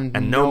that.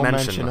 And no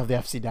mention of the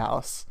FC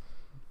Dallas.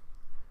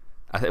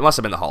 It must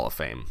have been the Hall of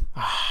Fame.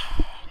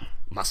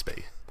 Must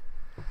be.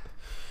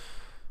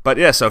 But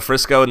yeah, so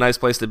Frisco, a nice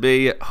place to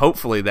be.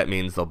 Hopefully that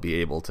means they'll be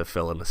able to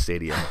fill in the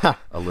stadium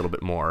a little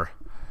bit more.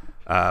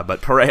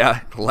 But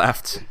Perea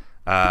left.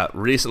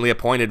 Recently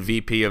appointed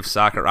VP of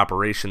Soccer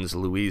Operations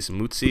Luis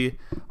Muzzi,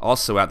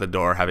 also out the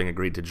door, having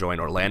agreed to join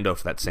Orlando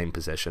for that same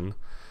position.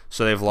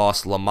 So they've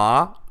lost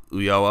Lama,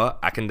 Ulloa,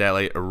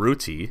 Akindele,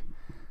 Urruti,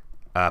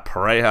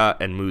 Perea,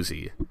 and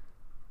Muzzi.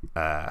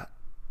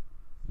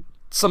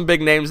 Some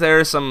big names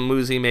there. Some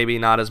Muzzi maybe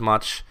not as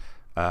much.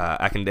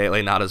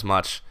 Akindele not as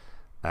much.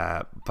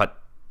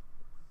 But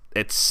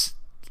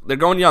they're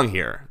going young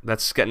here.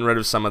 That's getting rid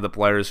of some of the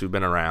players who've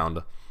been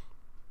around.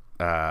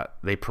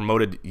 They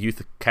promoted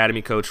youth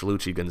academy coach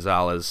Luchi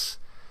Gonzalez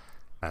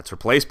to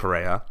replace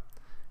Perea.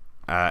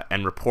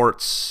 And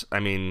reports,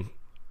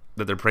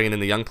 that they're bringing in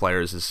the young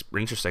players is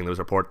interesting. There was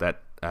a report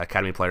that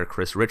academy player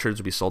Chris Richards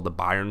would be sold to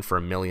Bayern for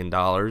 $1 million.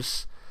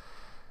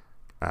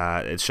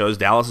 It shows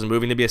Dallas is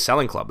moving to be a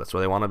selling club. That's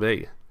where they want to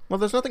be. Well,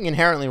 there's nothing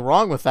inherently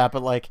wrong with that,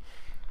 but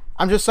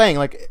I'm just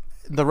saying,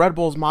 the Red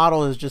Bulls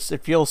model is just,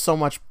 it feels so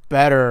much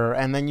better.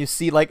 And then you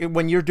see,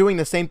 when you're doing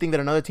the same thing that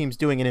another team's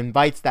doing, it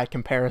invites that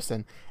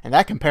comparison. And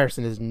that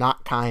comparison is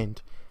not kind,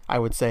 I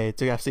would say,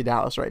 to FC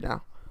Dallas right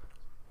now.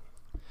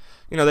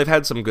 They've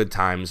had some good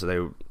times. They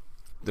were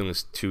doing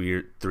this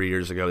 3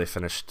 years ago. They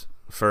finished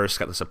first,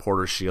 got the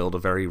Supporters' Shield, a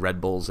very Red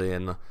Bulls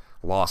in,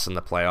 lost in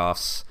the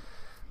playoffs.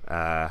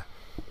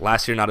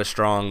 Last year, not as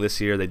strong.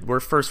 This year, they were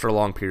first for a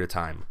long period of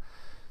time.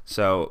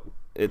 So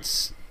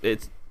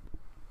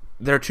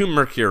they're too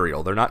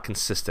mercurial. They're not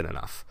consistent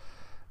enough.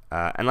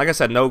 And like I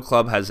said, no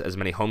club has as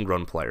many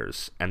homegrown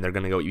players, and they're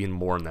going to go even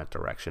more in that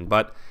direction.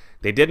 But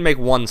they did make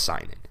one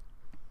signing,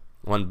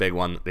 one big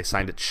one. They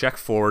signed a Czech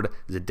forward,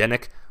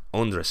 Zdeněk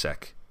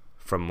Ondřešek,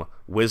 from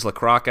Wisla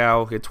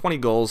Krakow. He had 20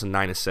 goals and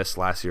 9 assists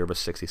last year over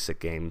 66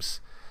 games.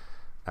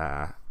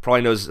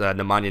 Probably knows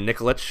Nemanja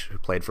Nikolic, who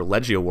played for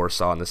Legia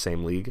Warsaw in the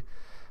same league,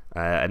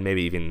 and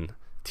maybe even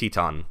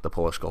Titon, the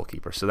Polish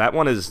goalkeeper. So that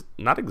one is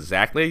not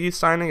exactly a youth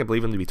signing. I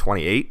believe him to be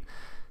 28.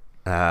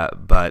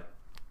 But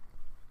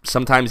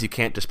sometimes you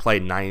can't just play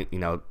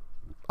 11,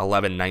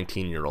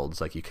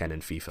 19-year-olds like you can in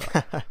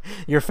FIFA.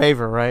 Your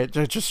favorite, right?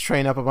 Just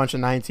train up a bunch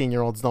of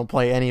 19-year-olds. Don't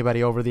play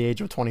anybody over the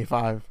age of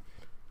 25.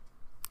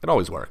 It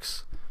always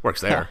works.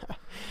 Works there.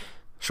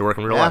 Should work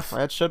in real Yeah, life.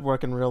 it should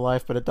work in real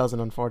life, but it doesn't,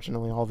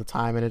 unfortunately, all the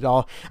time. And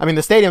I mean,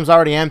 the stadium's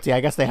already empty. I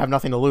guess they have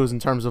nothing to lose in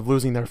terms of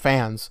losing their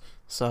fans.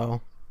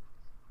 So,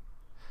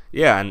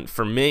 yeah, and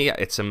for me,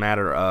 it's a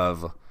matter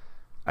of,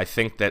 I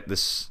think that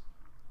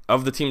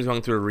of the teams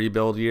going through a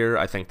rebuild year,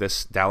 I think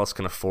Dallas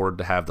can afford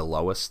to have the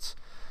lowest,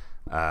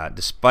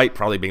 despite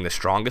probably being the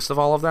strongest of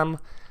all of them.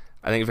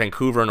 I think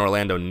Vancouver and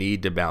Orlando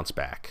need to bounce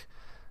back.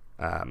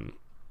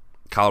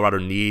 Colorado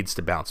needs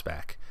to bounce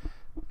back.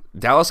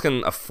 Dallas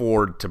can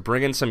afford to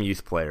bring in some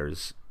youth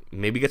players,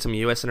 maybe get some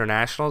U.S.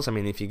 internationals. I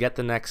mean, if you get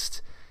the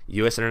next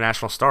U.S.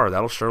 international star,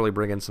 that'll surely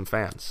bring in some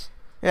fans.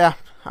 Yeah,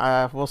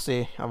 we'll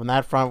see on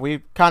that front.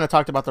 We kind of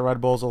talked about the Red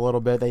Bulls a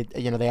little bit. They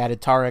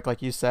added Tarek,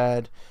 like you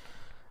said.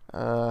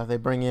 They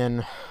bring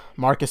in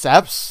Marcus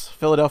Epps,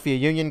 Philadelphia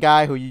Union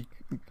guy, who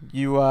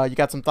you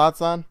got some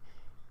thoughts on?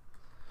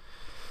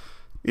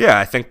 Yeah,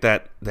 I think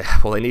that they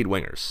need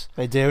wingers.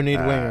 They do need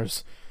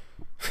wingers.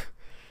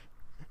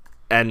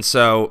 And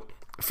so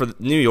for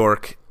New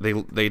York,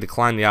 they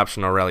declined the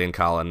option Aurelian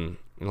Collin,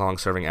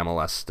 long-serving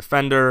MLS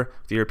defender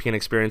with European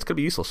experience, could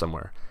be useful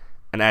somewhere,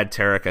 and add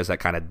Tarek as that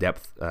kind of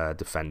depth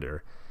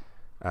defender.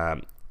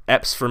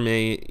 Epps for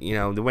me,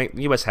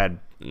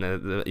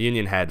 the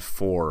Union had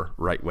 4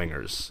 right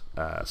wingers,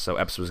 so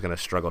Epps was going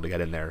to struggle to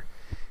get in there.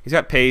 He's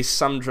got pace,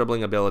 some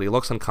dribbling ability,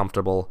 looks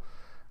uncomfortable.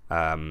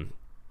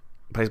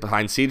 Plays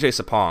behind CJ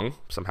Sapong,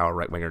 somehow a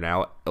right winger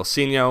now,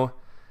 Ilsinho,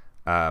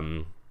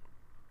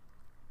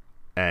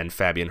 and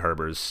Fabian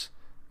Herbers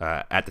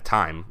at the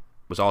time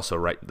was also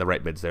the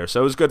right mids there.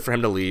 So it was good for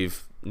him to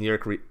leave. New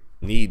York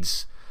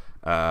needs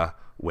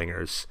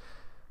wingers.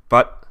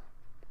 But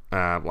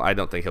I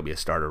don't think he'll be a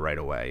starter right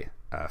away.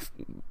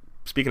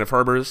 Speaking of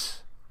Herbers,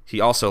 he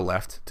also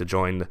left to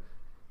join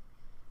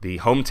the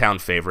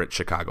hometown favorite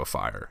Chicago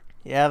Fire.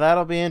 Yeah,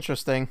 that'll be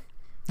interesting.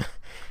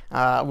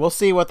 We'll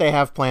see what they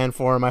have planned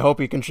for him. I hope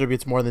he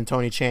contributes more than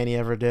Tony Chaney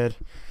ever did.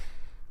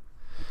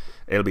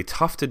 It'll be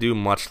tough to do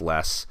much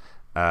less.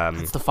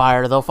 It's the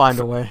Fire. They'll find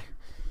a way.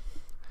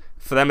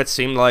 For them, it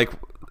seemed like,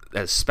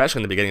 especially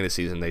in the beginning of the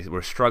season, they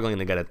were struggling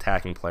to get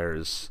attacking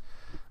players.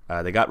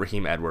 They got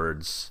Raheem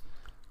Edwards,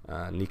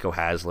 Nico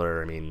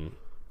Hasler. I mean,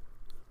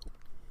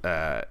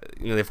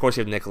 of course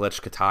you have Nikolic.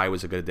 Katai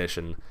was a good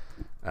addition.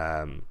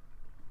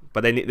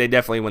 But they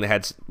definitely, when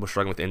were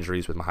struggling with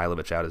injuries with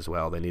Mihailovic out as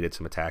well, they needed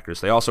some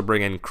attackers. They also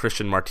bring in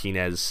Christian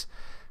Martinez,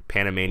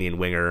 Panamanian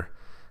winger.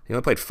 He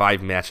only played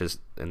 5 matches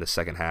in the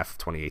second half of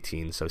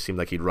 2018, so it seemed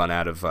like he'd run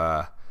out of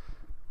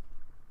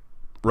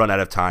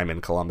time in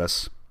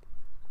Columbus.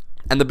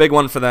 And the big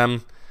one for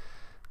them,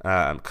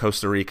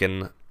 Costa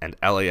Rican and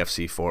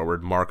LAFC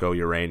forward Marco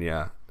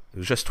Urania,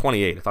 who's just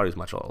 28. I thought he was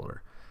much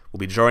older. Will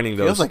be joining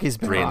those Feels like he's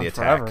been 3 in on the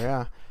attack.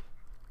 forever,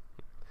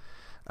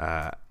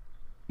 yeah.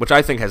 Which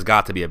I think has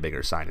got to be a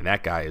bigger signing.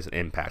 That guy is an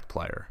impact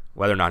player,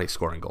 whether or not he's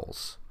scoring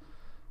goals.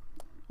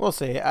 We'll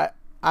see.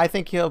 I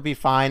think he'll be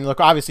fine. Look,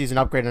 obviously he's an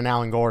upgrade on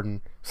Alan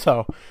Gordon,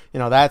 so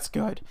that's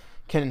good.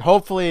 Can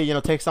hopefully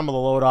take some of the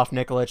load off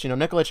Nikolic.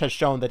 Nikolic has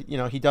shown that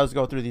he does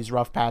go through these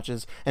rough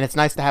patches, and it's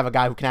nice to have a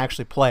guy who can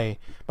actually play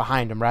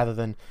behind him rather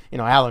than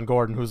Alan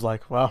Gordon, who's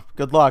like, well,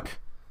 good luck.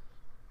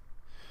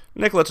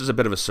 Nikolic is a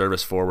bit of a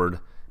service forward.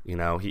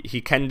 He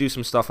can do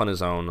some stuff on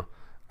his own,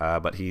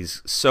 but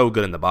he's so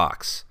good in the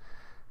box.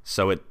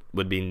 So it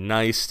would be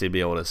nice to be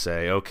able to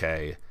say,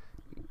 okay,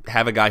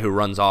 have a guy who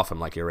runs off him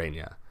like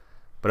Urania.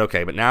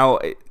 But now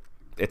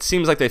it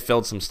seems like they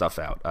filled some stuff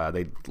out.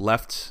 They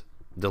left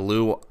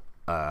Deleu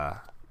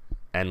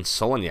and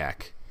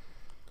Solignac,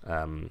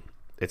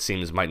 it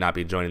seems, might not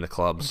be joining the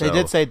club. They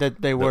did say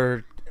that they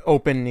were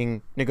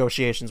opening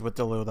negotiations with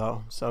Deleu,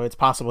 though, so it's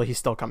possible he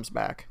still comes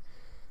back.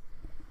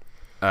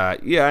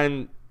 Yeah,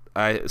 and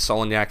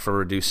Solignac for a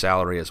reduced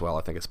salary as well,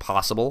 I think it's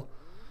possible.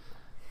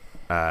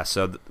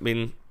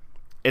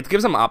 It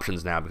gives them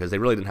options now because they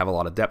really didn't have a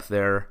lot of depth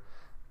there.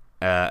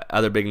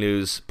 Other big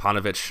news,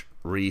 Paunovic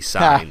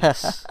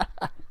re-signs.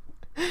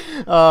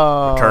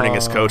 Returning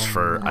as coach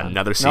for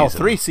another season. No,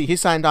 3 he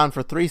signed on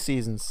for 3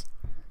 seasons.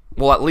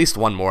 Well, at least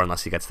one more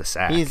unless he gets the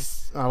sack.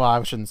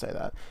 I shouldn't say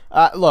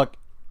that. Look,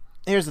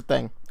 here's the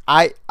thing.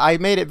 I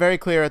made it very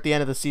clear at the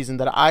end of the season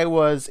that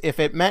if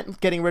it meant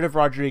getting rid of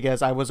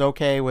Rodriguez, I was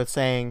okay with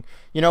saying,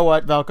 you know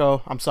what,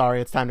 Veljko, I'm sorry,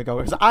 it's time to go.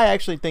 Because I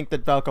actually think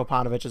that Veljko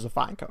Paunovic is a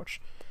fine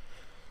coach.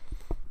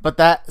 But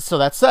that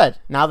said,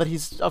 now that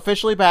he's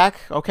officially back,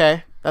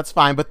 okay, that's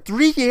fine. But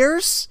 3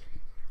 years?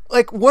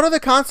 Like, what are the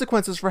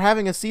consequences for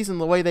having a season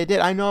the way they did?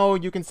 I know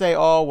you can say,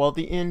 oh, well,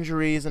 the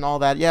injuries and all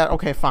that. Yeah,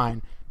 okay,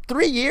 fine.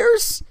 3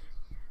 years?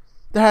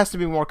 There has to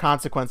be more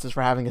consequences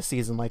for having a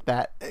season like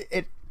that.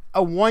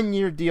 A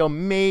 1-year deal,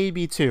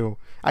 maybe 2.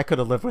 I could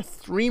have lived with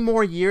 3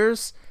 more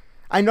years.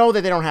 I know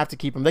that they don't have to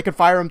keep him. They could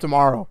fire him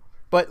tomorrow.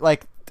 But,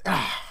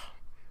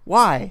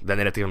 why? Then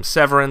they'd have to give him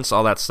severance,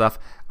 all that stuff.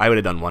 I would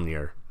have done 1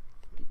 year.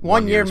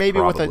 1 year,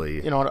 maybe with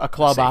a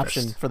club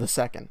option for the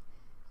second.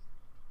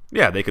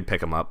 Yeah, they could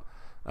pick him up.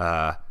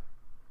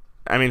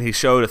 He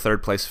showed a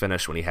 3rd place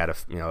finish when he had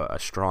a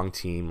strong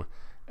team.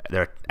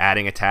 They're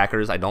adding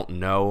attackers. I don't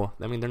know.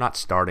 They're not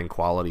starting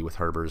quality with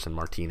Herbers and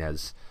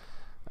Martinez.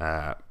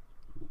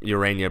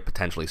 Urania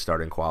potentially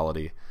starting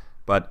quality,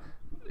 but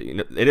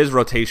it is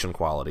rotation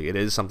quality. It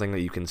is something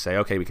that you can say,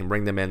 okay, we can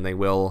bring them in. They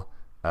will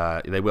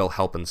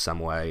help in some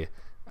way,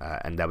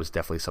 and that was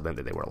definitely something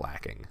that they were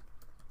lacking.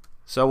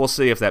 So we'll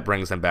see if that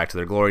brings them back to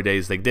their glory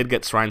days. They did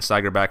get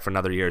Schweinsteiger back for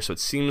another year, so it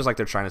seems like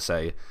they're trying to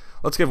say,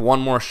 let's give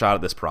one more shot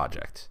at this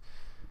project.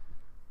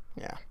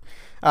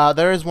 Yeah.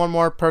 There is one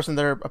more person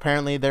there.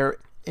 Apparently, they're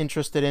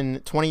interested in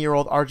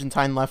 20-year-old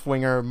Argentine left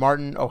winger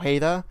Martin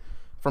Ojeda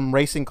from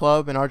Racing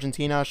Club in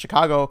Argentina.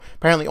 Chicago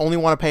apparently only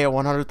want to pay a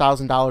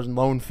 $100,000 in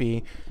loan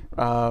fee.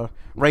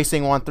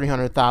 Racing want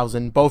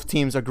 $300,000. Both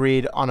teams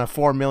agreed on a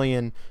 $4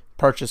 million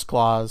purchase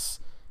clause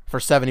for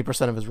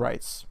 70% of his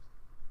rights.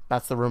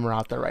 That's the rumor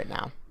out there right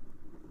now.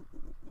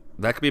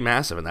 That could be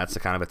massive, and that's the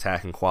kind of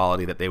attacking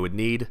quality that they would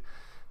need.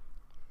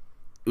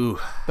 Ooh,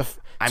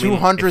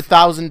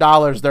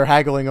 $200,000 they're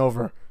haggling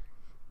over.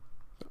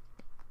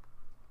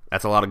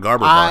 That's a lot of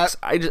Garber bucks.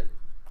 I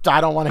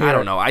don't want to hear. I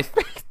don't know.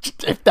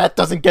 If that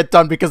doesn't get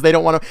done because they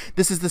don't want to.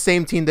 This is the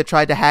same team that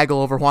tried to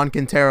haggle over Juan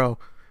Quintero.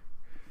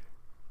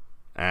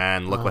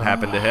 And look what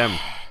happened to him. He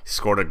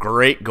scored a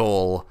great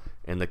goal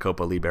in the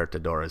Copa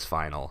Libertadores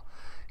final.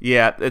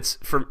 Yeah, it's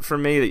for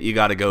me that you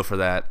got to go for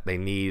that. They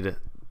need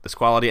this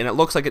quality, and it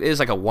looks like it is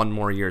like a one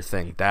more year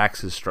thing.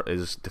 Dax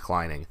is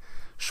declining.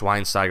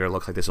 Schweinsteiger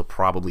looks like this will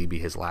probably be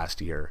his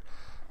last year.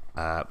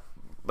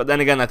 But then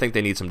again, I think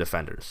they need some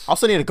defenders.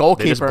 Also need a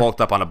goalkeeper. They just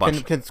bulked up on a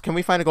bunch. Can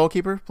we find a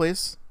goalkeeper,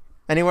 please?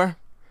 Anywhere?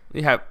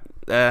 You have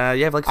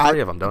like three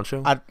of them, don't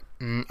you?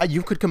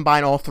 You could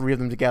combine all three of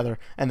them together,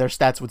 and their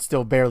stats would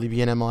still barely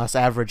be an MLS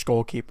average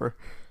goalkeeper.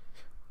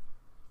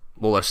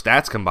 Well, their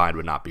stats combined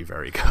would not be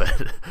very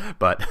good.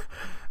 But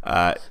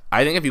I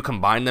think if you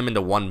combine them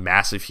into one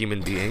massive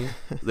human being,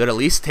 they'd at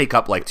least take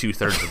up like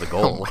 2/3 of the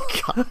goal. Oh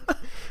my God.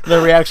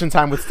 Their reaction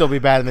time would still be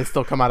bad, and they'd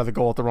still come out of the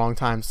goal at the wrong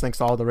times thanks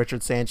to all the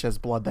Richard Sanchez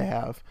blood they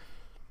have.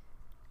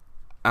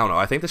 I don't know.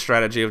 I think the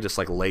strategy of just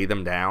like lay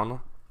them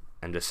down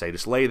and just say,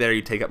 just lay there,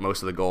 you take up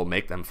most of the goal,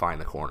 make them find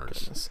the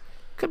corners.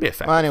 Could be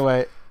effective. Well,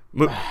 anyway,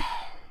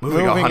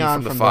 moving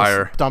on from the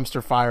fire. This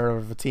dumpster fire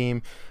of a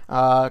team.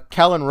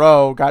 Kellen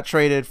Rowe got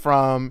traded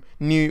from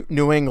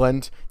New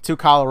England to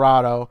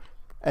Colorado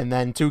and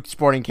then to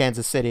Sporting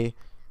Kansas City.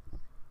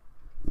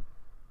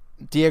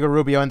 Diego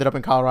Rubio ended up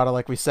in Colorado,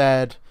 like we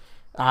said.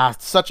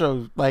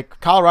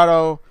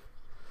 Colorado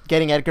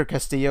getting Edgar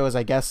Castillo is,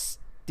 I guess,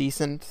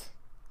 decent.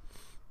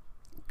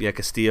 Yeah,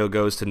 Castillo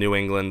goes to New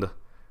England.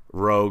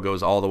 Rowe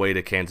goes all the way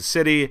to Kansas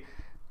City,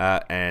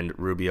 and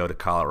Rubio to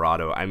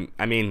Colorado.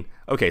 I mean,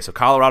 okay, so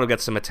Colorado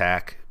gets some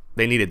attack.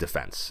 They needed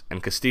defense.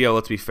 And Castillo,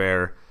 let's be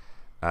fair,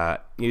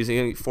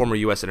 using a former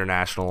U.S.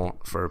 international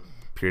for a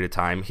period of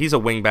time, he's a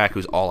wingback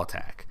who's all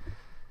attack.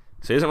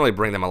 So he doesn't really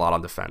bring them a lot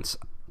on defense.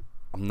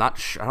 I'm not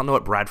sure. I don't know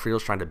what Brad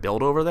Friedel's trying to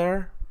build over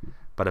there,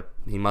 but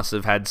he must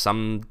have had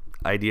some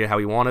idea how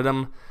he wanted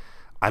him.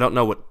 I don't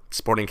know what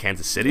Sporting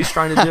Kansas City's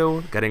trying to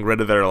do, getting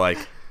rid of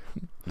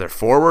their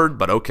forward,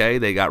 but okay,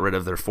 they got rid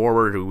of their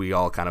forward, who we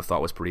all kind of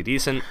thought was pretty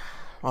decent.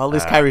 Well, at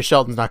least Kyrie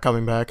Shelton's not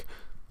coming back.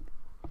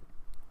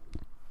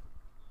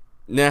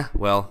 Nah,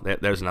 well,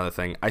 there's another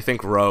thing. I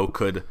think Rowe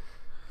could,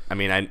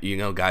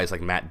 guys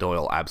like Matt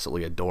Doyle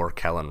absolutely adore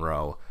Kellen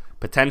Rowe.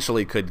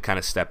 Potentially could kind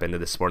of step into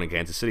the Sporting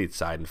Kansas City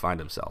side and find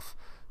himself.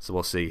 So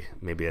we'll see.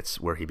 Maybe it's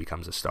where he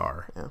becomes a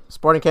star. Yeah.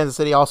 Sporting Kansas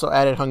City also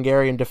added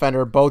Hungarian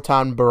defender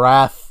Botan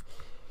Barath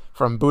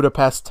from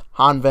Budapest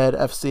Honved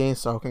FC.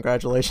 So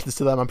congratulations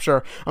to them. I'm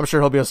sure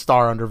he'll be a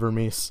star under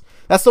Vermees.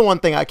 That's the one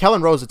thing.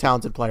 Kellen Rowe's a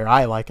talented player.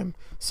 I like him.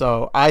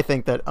 So I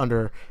think that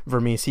under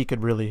Vermees he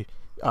could really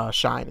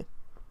shine.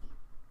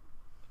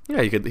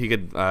 Yeah, he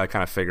could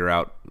kind of figure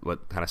out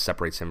what kind of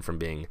separates him from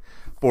being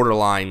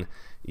borderline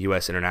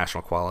U.S.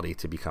 international quality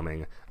to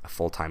becoming a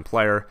full-time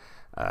player.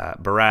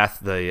 Barath,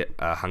 the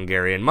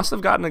Hungarian, must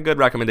have gotten a good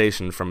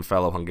recommendation from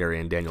fellow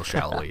Hungarian Daniel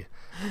Shalhoub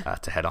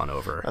to head on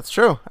over. That's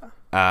true.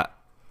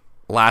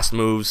 Last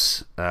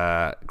moves,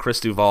 Chris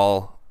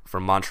Duval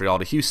from Montreal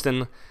to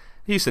Houston.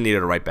 Houston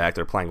needed a right back.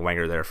 They're playing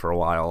Wenger there for a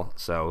while,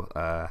 so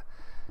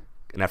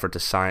an effort to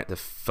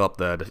fill up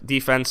the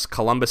defense.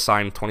 Columbus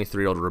signed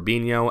 23-year-old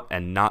Rubinho,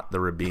 and not the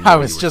Rubinho. I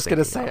was just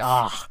gonna say,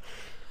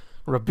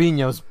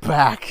 Rubinho's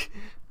back.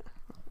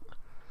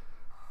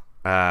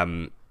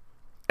 And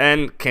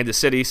Kansas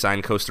City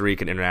signed Costa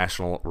Rican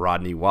international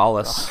Rodney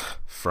Wallace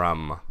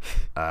from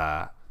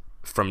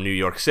New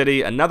York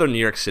City, another New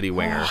York City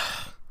winger.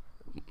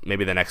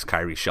 Maybe the next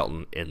Kyrie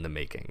Shelton in the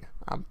making.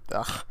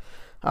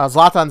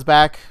 Zlatan's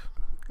back,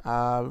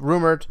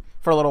 rumored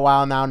for a little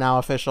while now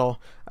official.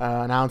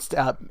 Announced.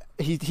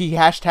 He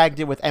hashtagged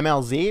it with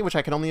MLZ, which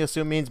I can only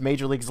assume means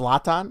Major League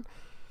Zlatan.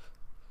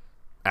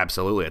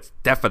 Absolutely, it's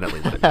definitely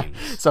what it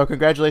means. So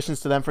congratulations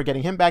to them for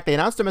getting him back. They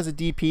announced him as a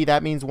DP.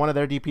 That means one of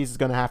their DPs is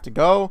going to have to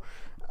go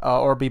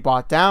or be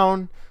bought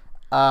down.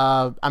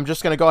 I'm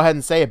just going to go ahead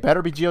and say it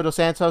better be Gio Dos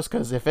Santos,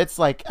 because if it's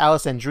like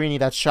Alessandrini,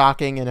 that's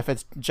shocking. And if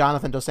it's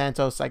Jonathan Dos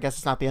Santos, I guess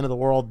it's not the end of the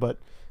world, but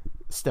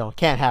still,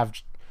 can't have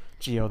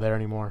Gio there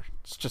anymore.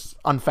 It's just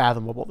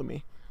unfathomable to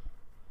me.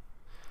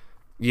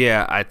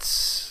 Yeah,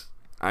 it's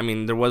I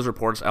mean, there was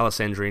reports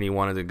Alessandrini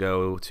wanted to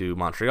go to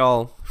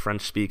Montreal,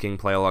 French-speaking,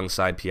 play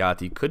alongside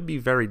Piatti. Could be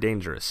very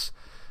dangerous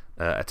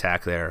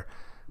attack there.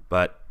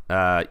 But,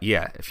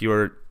 yeah, if you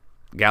were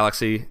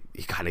Galaxy,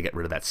 you got to get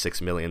rid of that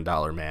 $6 million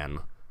man,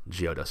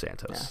 Gio Dos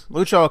Santos. Yeah.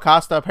 Lucho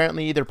Acosta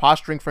apparently either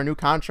posturing for a new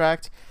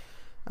contract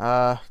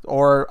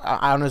or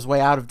on his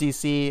way out of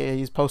DC.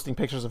 He's posting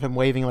pictures of him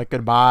waving like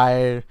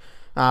goodbye.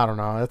 I don't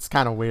know. It's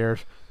kind of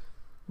weird.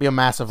 Be a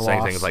massive loss.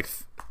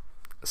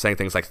 Saying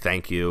things like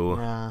thank you.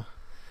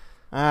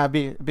 Yeah.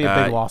 Be a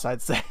big loss,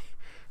 I'd say.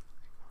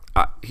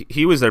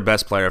 He was their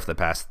best player for the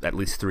past at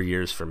least 3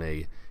 years for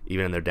me.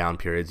 Even in their down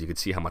periods, you could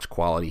see how much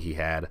quality he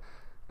had.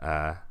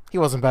 He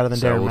wasn't better than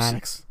Darren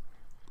Maddox.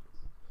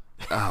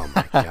 Oh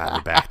my God,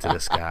 we're back to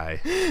this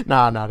guy.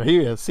 No, he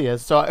is.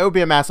 So it would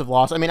be a massive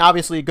loss. I mean,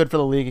 obviously good for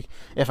the league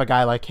if a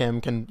guy like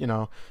him can,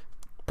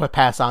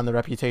 pass on the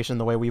reputation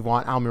the way we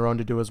want Almiron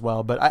to do as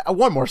well. But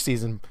one more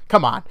season,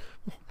 come on.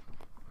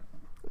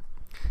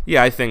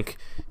 Yeah, I think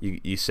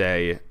you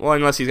say, well,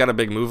 unless he's got a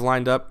big move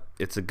lined up,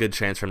 it's a good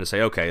chance for him to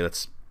say, okay,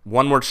 that's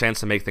one more chance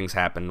to make things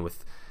happen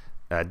with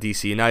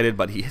DC United,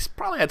 but he has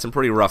probably had some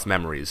pretty rough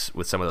memories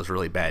with some of those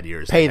really bad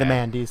years. Pay the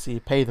man,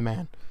 DC. Pay the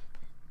man.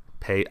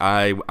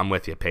 I'm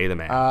with you. Pay the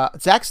man.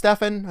 Zach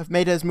Steffen have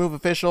made his move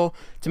official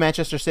to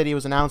Manchester City. It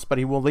was announced, but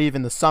he will leave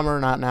in the summer,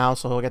 not now,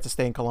 so he'll get to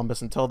stay in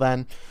Columbus until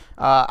then.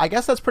 I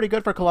guess that's pretty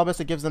good for Columbus.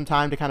 It gives them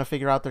time to kind of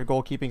figure out their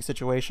goalkeeping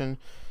situation.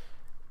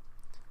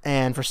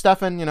 And for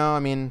Steffen, I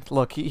mean,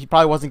 look, he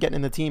probably wasn't getting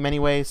in the team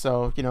anyway,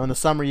 so, in the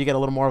summer you get a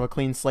little more of a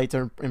clean slate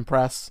to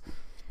impress.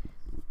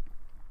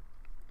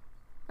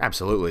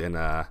 Absolutely, and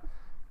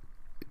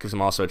it gives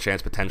him also a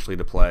chance potentially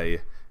to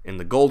play in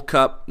the Gold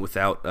Cup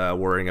without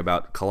worrying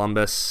about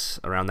Columbus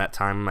around that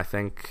time. I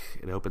think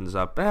it opens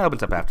up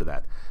after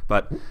that,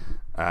 but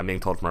I'm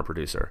being told from our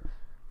producer.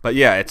 But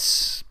yeah,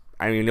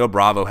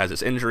 Bravo has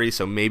this injury,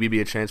 so maybe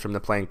be a chance for him to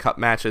play in cup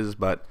matches,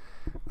 but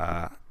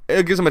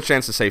it gives him a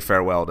chance to say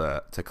farewell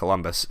to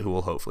Columbus, who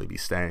will hopefully be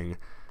staying,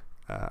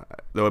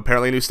 though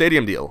apparently a new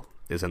stadium deal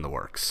is in the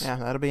works. Yeah,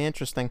 that'll be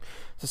interesting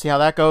to see how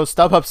that goes.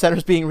 StubHub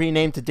Center's being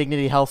renamed to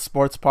Dignity Health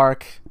Sports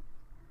Park.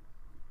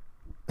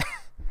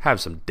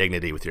 Have some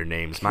dignity with your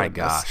names, my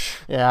gosh.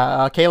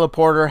 Yeah, Caleb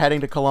Porter heading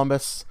to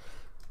Columbus.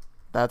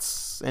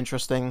 That's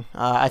interesting.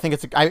 I think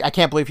I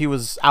can't believe he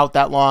was out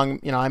that long.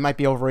 I might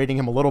be overrating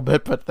him a little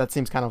bit, but that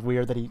seems kind of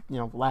weird that he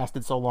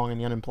lasted so long in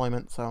the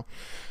unemployment. So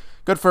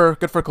good for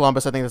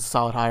Columbus. I think that's a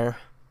solid hire.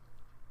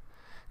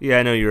 Yeah,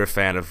 I know you're a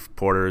fan of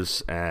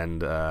Porter's,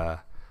 and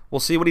we'll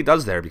see what he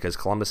does there, because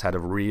Columbus had a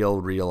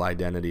real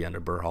identity under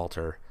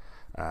Berhalter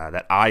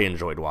that I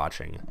enjoyed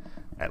watching,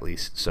 at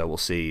least. So we'll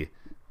see.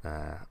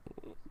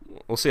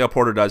 We'll see how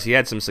Porter does. He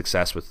had some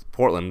success with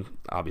Portland,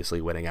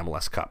 obviously winning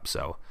MLS Cup,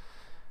 so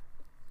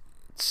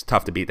it's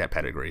tough to beat that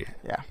pedigree.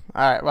 Yeah.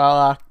 All right.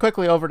 Well,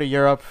 quickly over to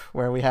Europe,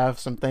 where we have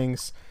some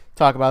things to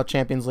talk about.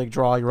 Champions League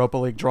draw, Europa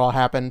League draw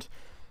happened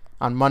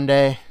on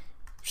Monday.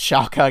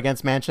 Schalke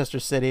against Manchester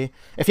City.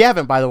 If you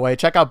haven't, by the way,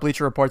 check out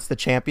Bleacher Report's The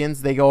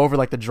Champions. They go over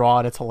the draw,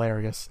 and it's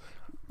hilarious.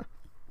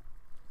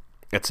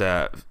 It's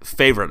a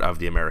favorite of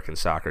the American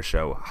Soccer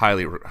Show.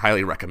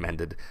 Highly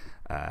recommended.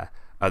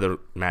 Other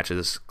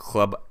matches: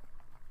 Club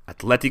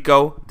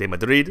Atletico de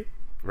Madrid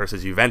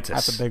versus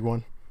Juventus. That's a big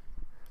one.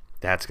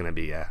 That's going to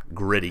be a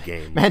gritty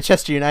game.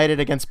 Manchester United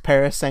against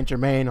Paris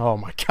Saint-Germain. Oh,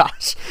 my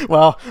gosh.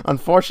 Well,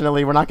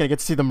 unfortunately, we're not going to get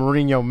to see the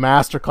Mourinho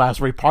masterclass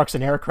where he parks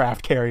an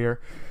aircraft carrier.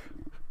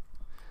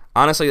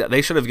 Honestly,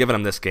 they should have given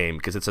him this game,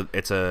 because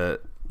it's a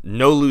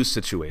no-lose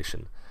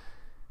situation.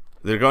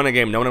 They're going to a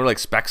game no one really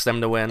expects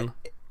them to win.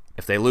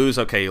 If they lose,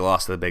 okay, you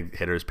lost to the big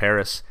hitters,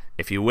 Paris.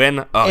 If you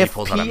win, he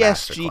pulls out a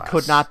masterclass. If PSG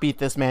could not beat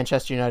this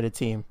Manchester United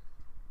team,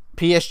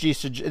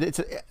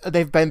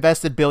 they've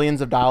invested billions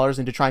of dollars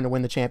into trying to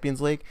win the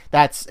Champions League.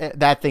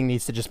 That thing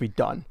needs to just be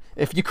done.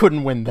 If you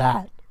couldn't win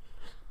that.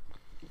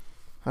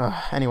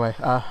 Anyway,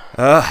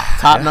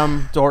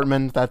 Tottenham,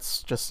 Dortmund,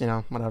 that's just,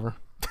 whatever.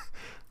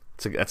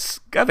 I think it's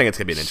going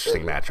to be an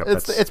interesting matchup.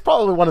 It's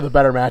probably one of the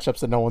better matchups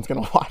that no one's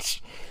going to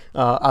watch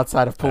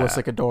outside of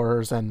Pulisic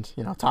adorers and,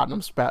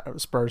 Tottenham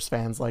Spurs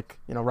fans like,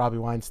 Robbie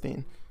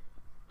Weinstein,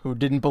 who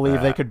didn't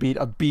believe they could beat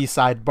a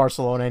B-side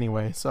Barcelona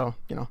anyway. So,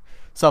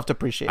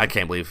 self-depreciating. I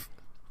can't believe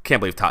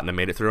Tottenham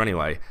made it through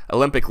anyway.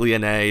 Olympique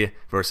Lyonnais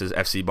versus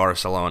FC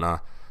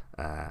Barcelona.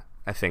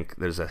 I think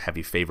there's a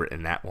heavy favorite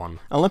in that one.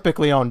 Olympique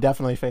Lyon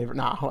definitely favorite.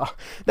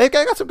 They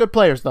got some good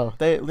players though.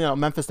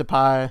 Memphis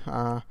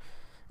Depay.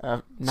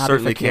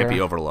 Certainly can't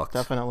be overlooked.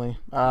 Definitely.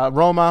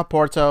 Roma,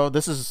 Porto.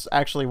 This is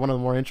actually one of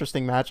the more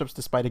interesting matchups,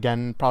 despite,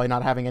 again, probably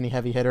not having any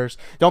heavy hitters.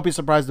 Don't be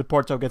surprised if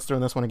Porto gets through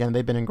in this one again.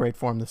 They've been in great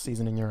form this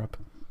season in Europe.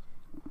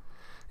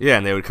 Yeah,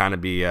 and they would kind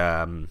of be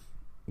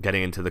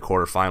getting into the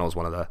quarterfinals,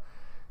 one of the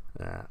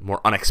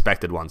more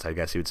unexpected ones, I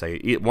guess you would say.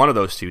 One of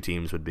those two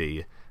teams would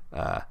be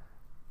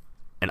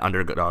an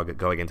underdog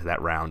going into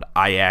that round.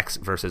 Ajax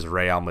versus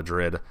Real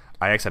Madrid.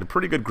 Ajax had a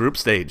pretty good group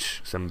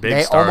stage. Some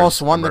big stars. They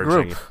almost won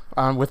emerging. the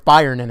group with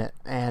Bayern in it,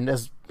 and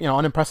as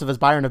unimpressive as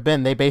Bayern have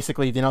been, they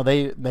basically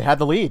they had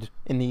the lead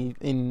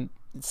in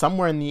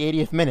somewhere in the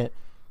 80th minute,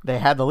 they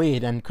had the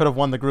lead and could have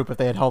won the group if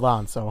they had held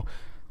on. So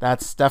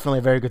that's definitely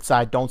a very good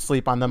side. Don't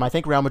sleep on them. I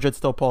think Real Madrid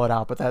still pull it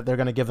out, but they're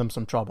going to give them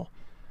some trouble.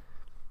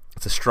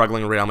 It's a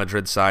struggling Real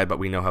Madrid side, but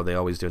we know how they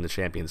always do in the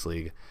Champions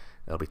League.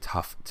 It'll be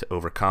tough to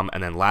overcome.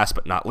 And then last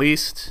but not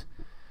least,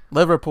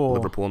 Liverpool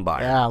and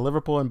Bayern. Yeah,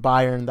 Liverpool and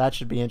Bayern. That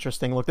should be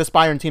interesting. Look, this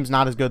Bayern team's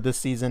not as good this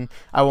season.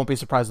 I won't be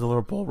surprised if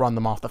Liverpool run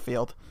them off the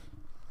field.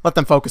 Let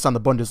them focus on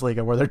the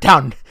Bundesliga where they're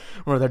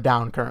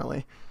down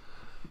currently.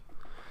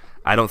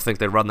 I don't think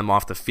they run them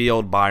off the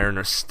field. Bayern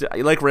are still,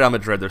 like Real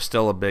Madrid, they're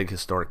still a big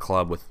historic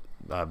club with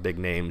big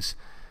names.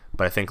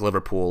 But I think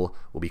Liverpool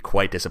will be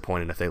quite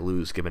disappointed if they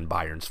lose, given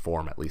Bayern's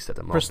form, at least at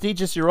the moment.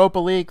 Prestigious Europa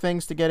League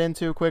things to get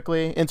into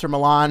quickly. Inter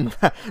Milan,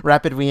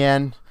 Rapid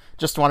Vienna.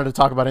 Just wanted to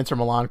talk about Inter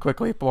Milan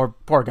quickly. Poor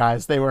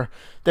guys. They were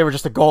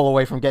just a goal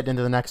away from getting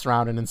into the next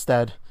round, and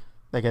instead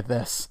they get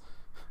this.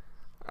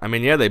 I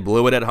mean, yeah, they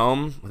blew it at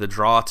home with a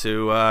draw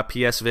to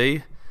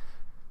PSV,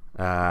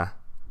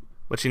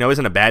 which,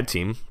 isn't a bad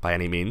team by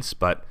any means,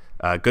 but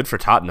good for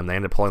Tottenham. They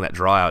ended up pulling that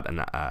draw out,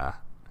 and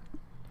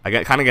I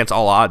got kind of against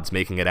all odds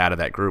making it out of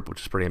that group,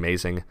 which is pretty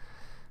amazing.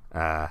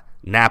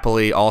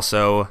 Napoli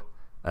also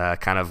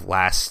kind of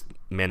last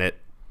minute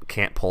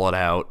can't pull it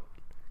out,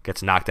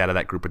 gets knocked out of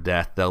that group of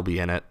death. They'll be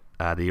in it,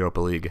 the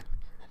Europa League.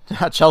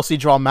 Chelsea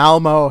draw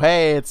Malmo.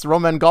 Hey, it's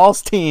Roman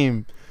Gall's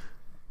team.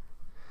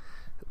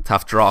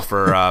 Tough draw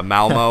for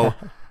Malmo.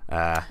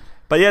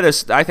 But yeah,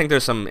 I think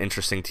there's some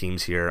interesting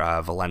teams here.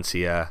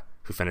 Valencia,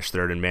 who finished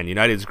third in Man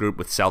United's group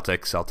with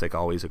Celtic. Celtic,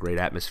 always a great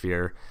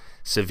atmosphere.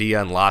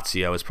 Sevilla and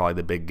Lazio is probably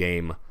the big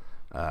game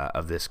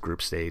of this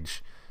group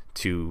stage.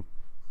 Two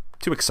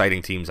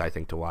exciting teams, I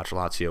think, to watch.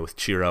 Lazio with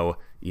Ciro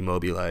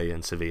Immobile,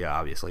 and Sevilla,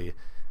 obviously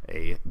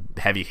a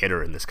heavy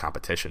hitter in this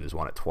competition, has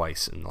won it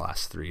twice in the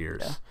last 3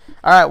 years. Yeah.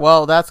 All right,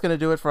 well, that's going to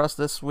do it for us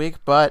this week.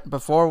 But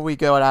before we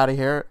go out of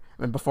here,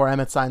 and before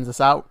Emmett signs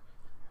us out,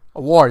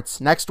 awards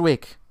next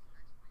week.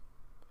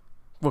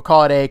 We'll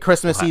call it a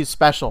Christmas Eve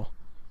special.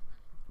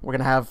 We're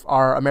gonna have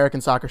our American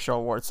Soccer Show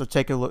awards, so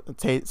take a look.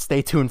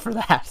 Stay tuned for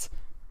that.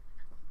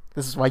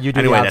 This is why you do.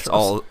 Anyway, the that's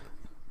all.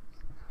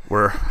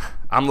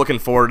 I'm looking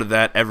forward to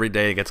that. Every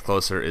day it gets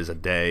closer is a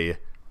day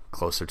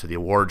closer to the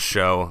awards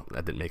show.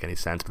 That didn't make any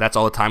sense, but that's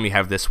all the time we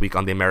have this week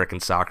on the American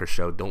Soccer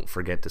Show. Don't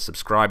forget to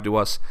subscribe to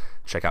us.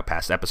 Check out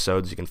past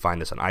episodes. You can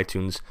find us on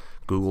iTunes,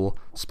 Google,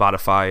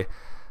 Spotify.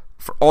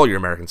 For all your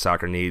American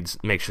soccer needs,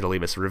 make sure to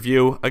leave us a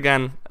review.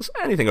 Again,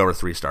 anything over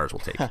 3 stars we'll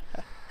take.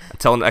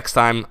 Until next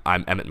time,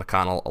 I'm Emmett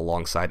McConnell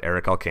alongside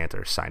Eric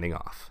Alcantar, signing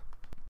off.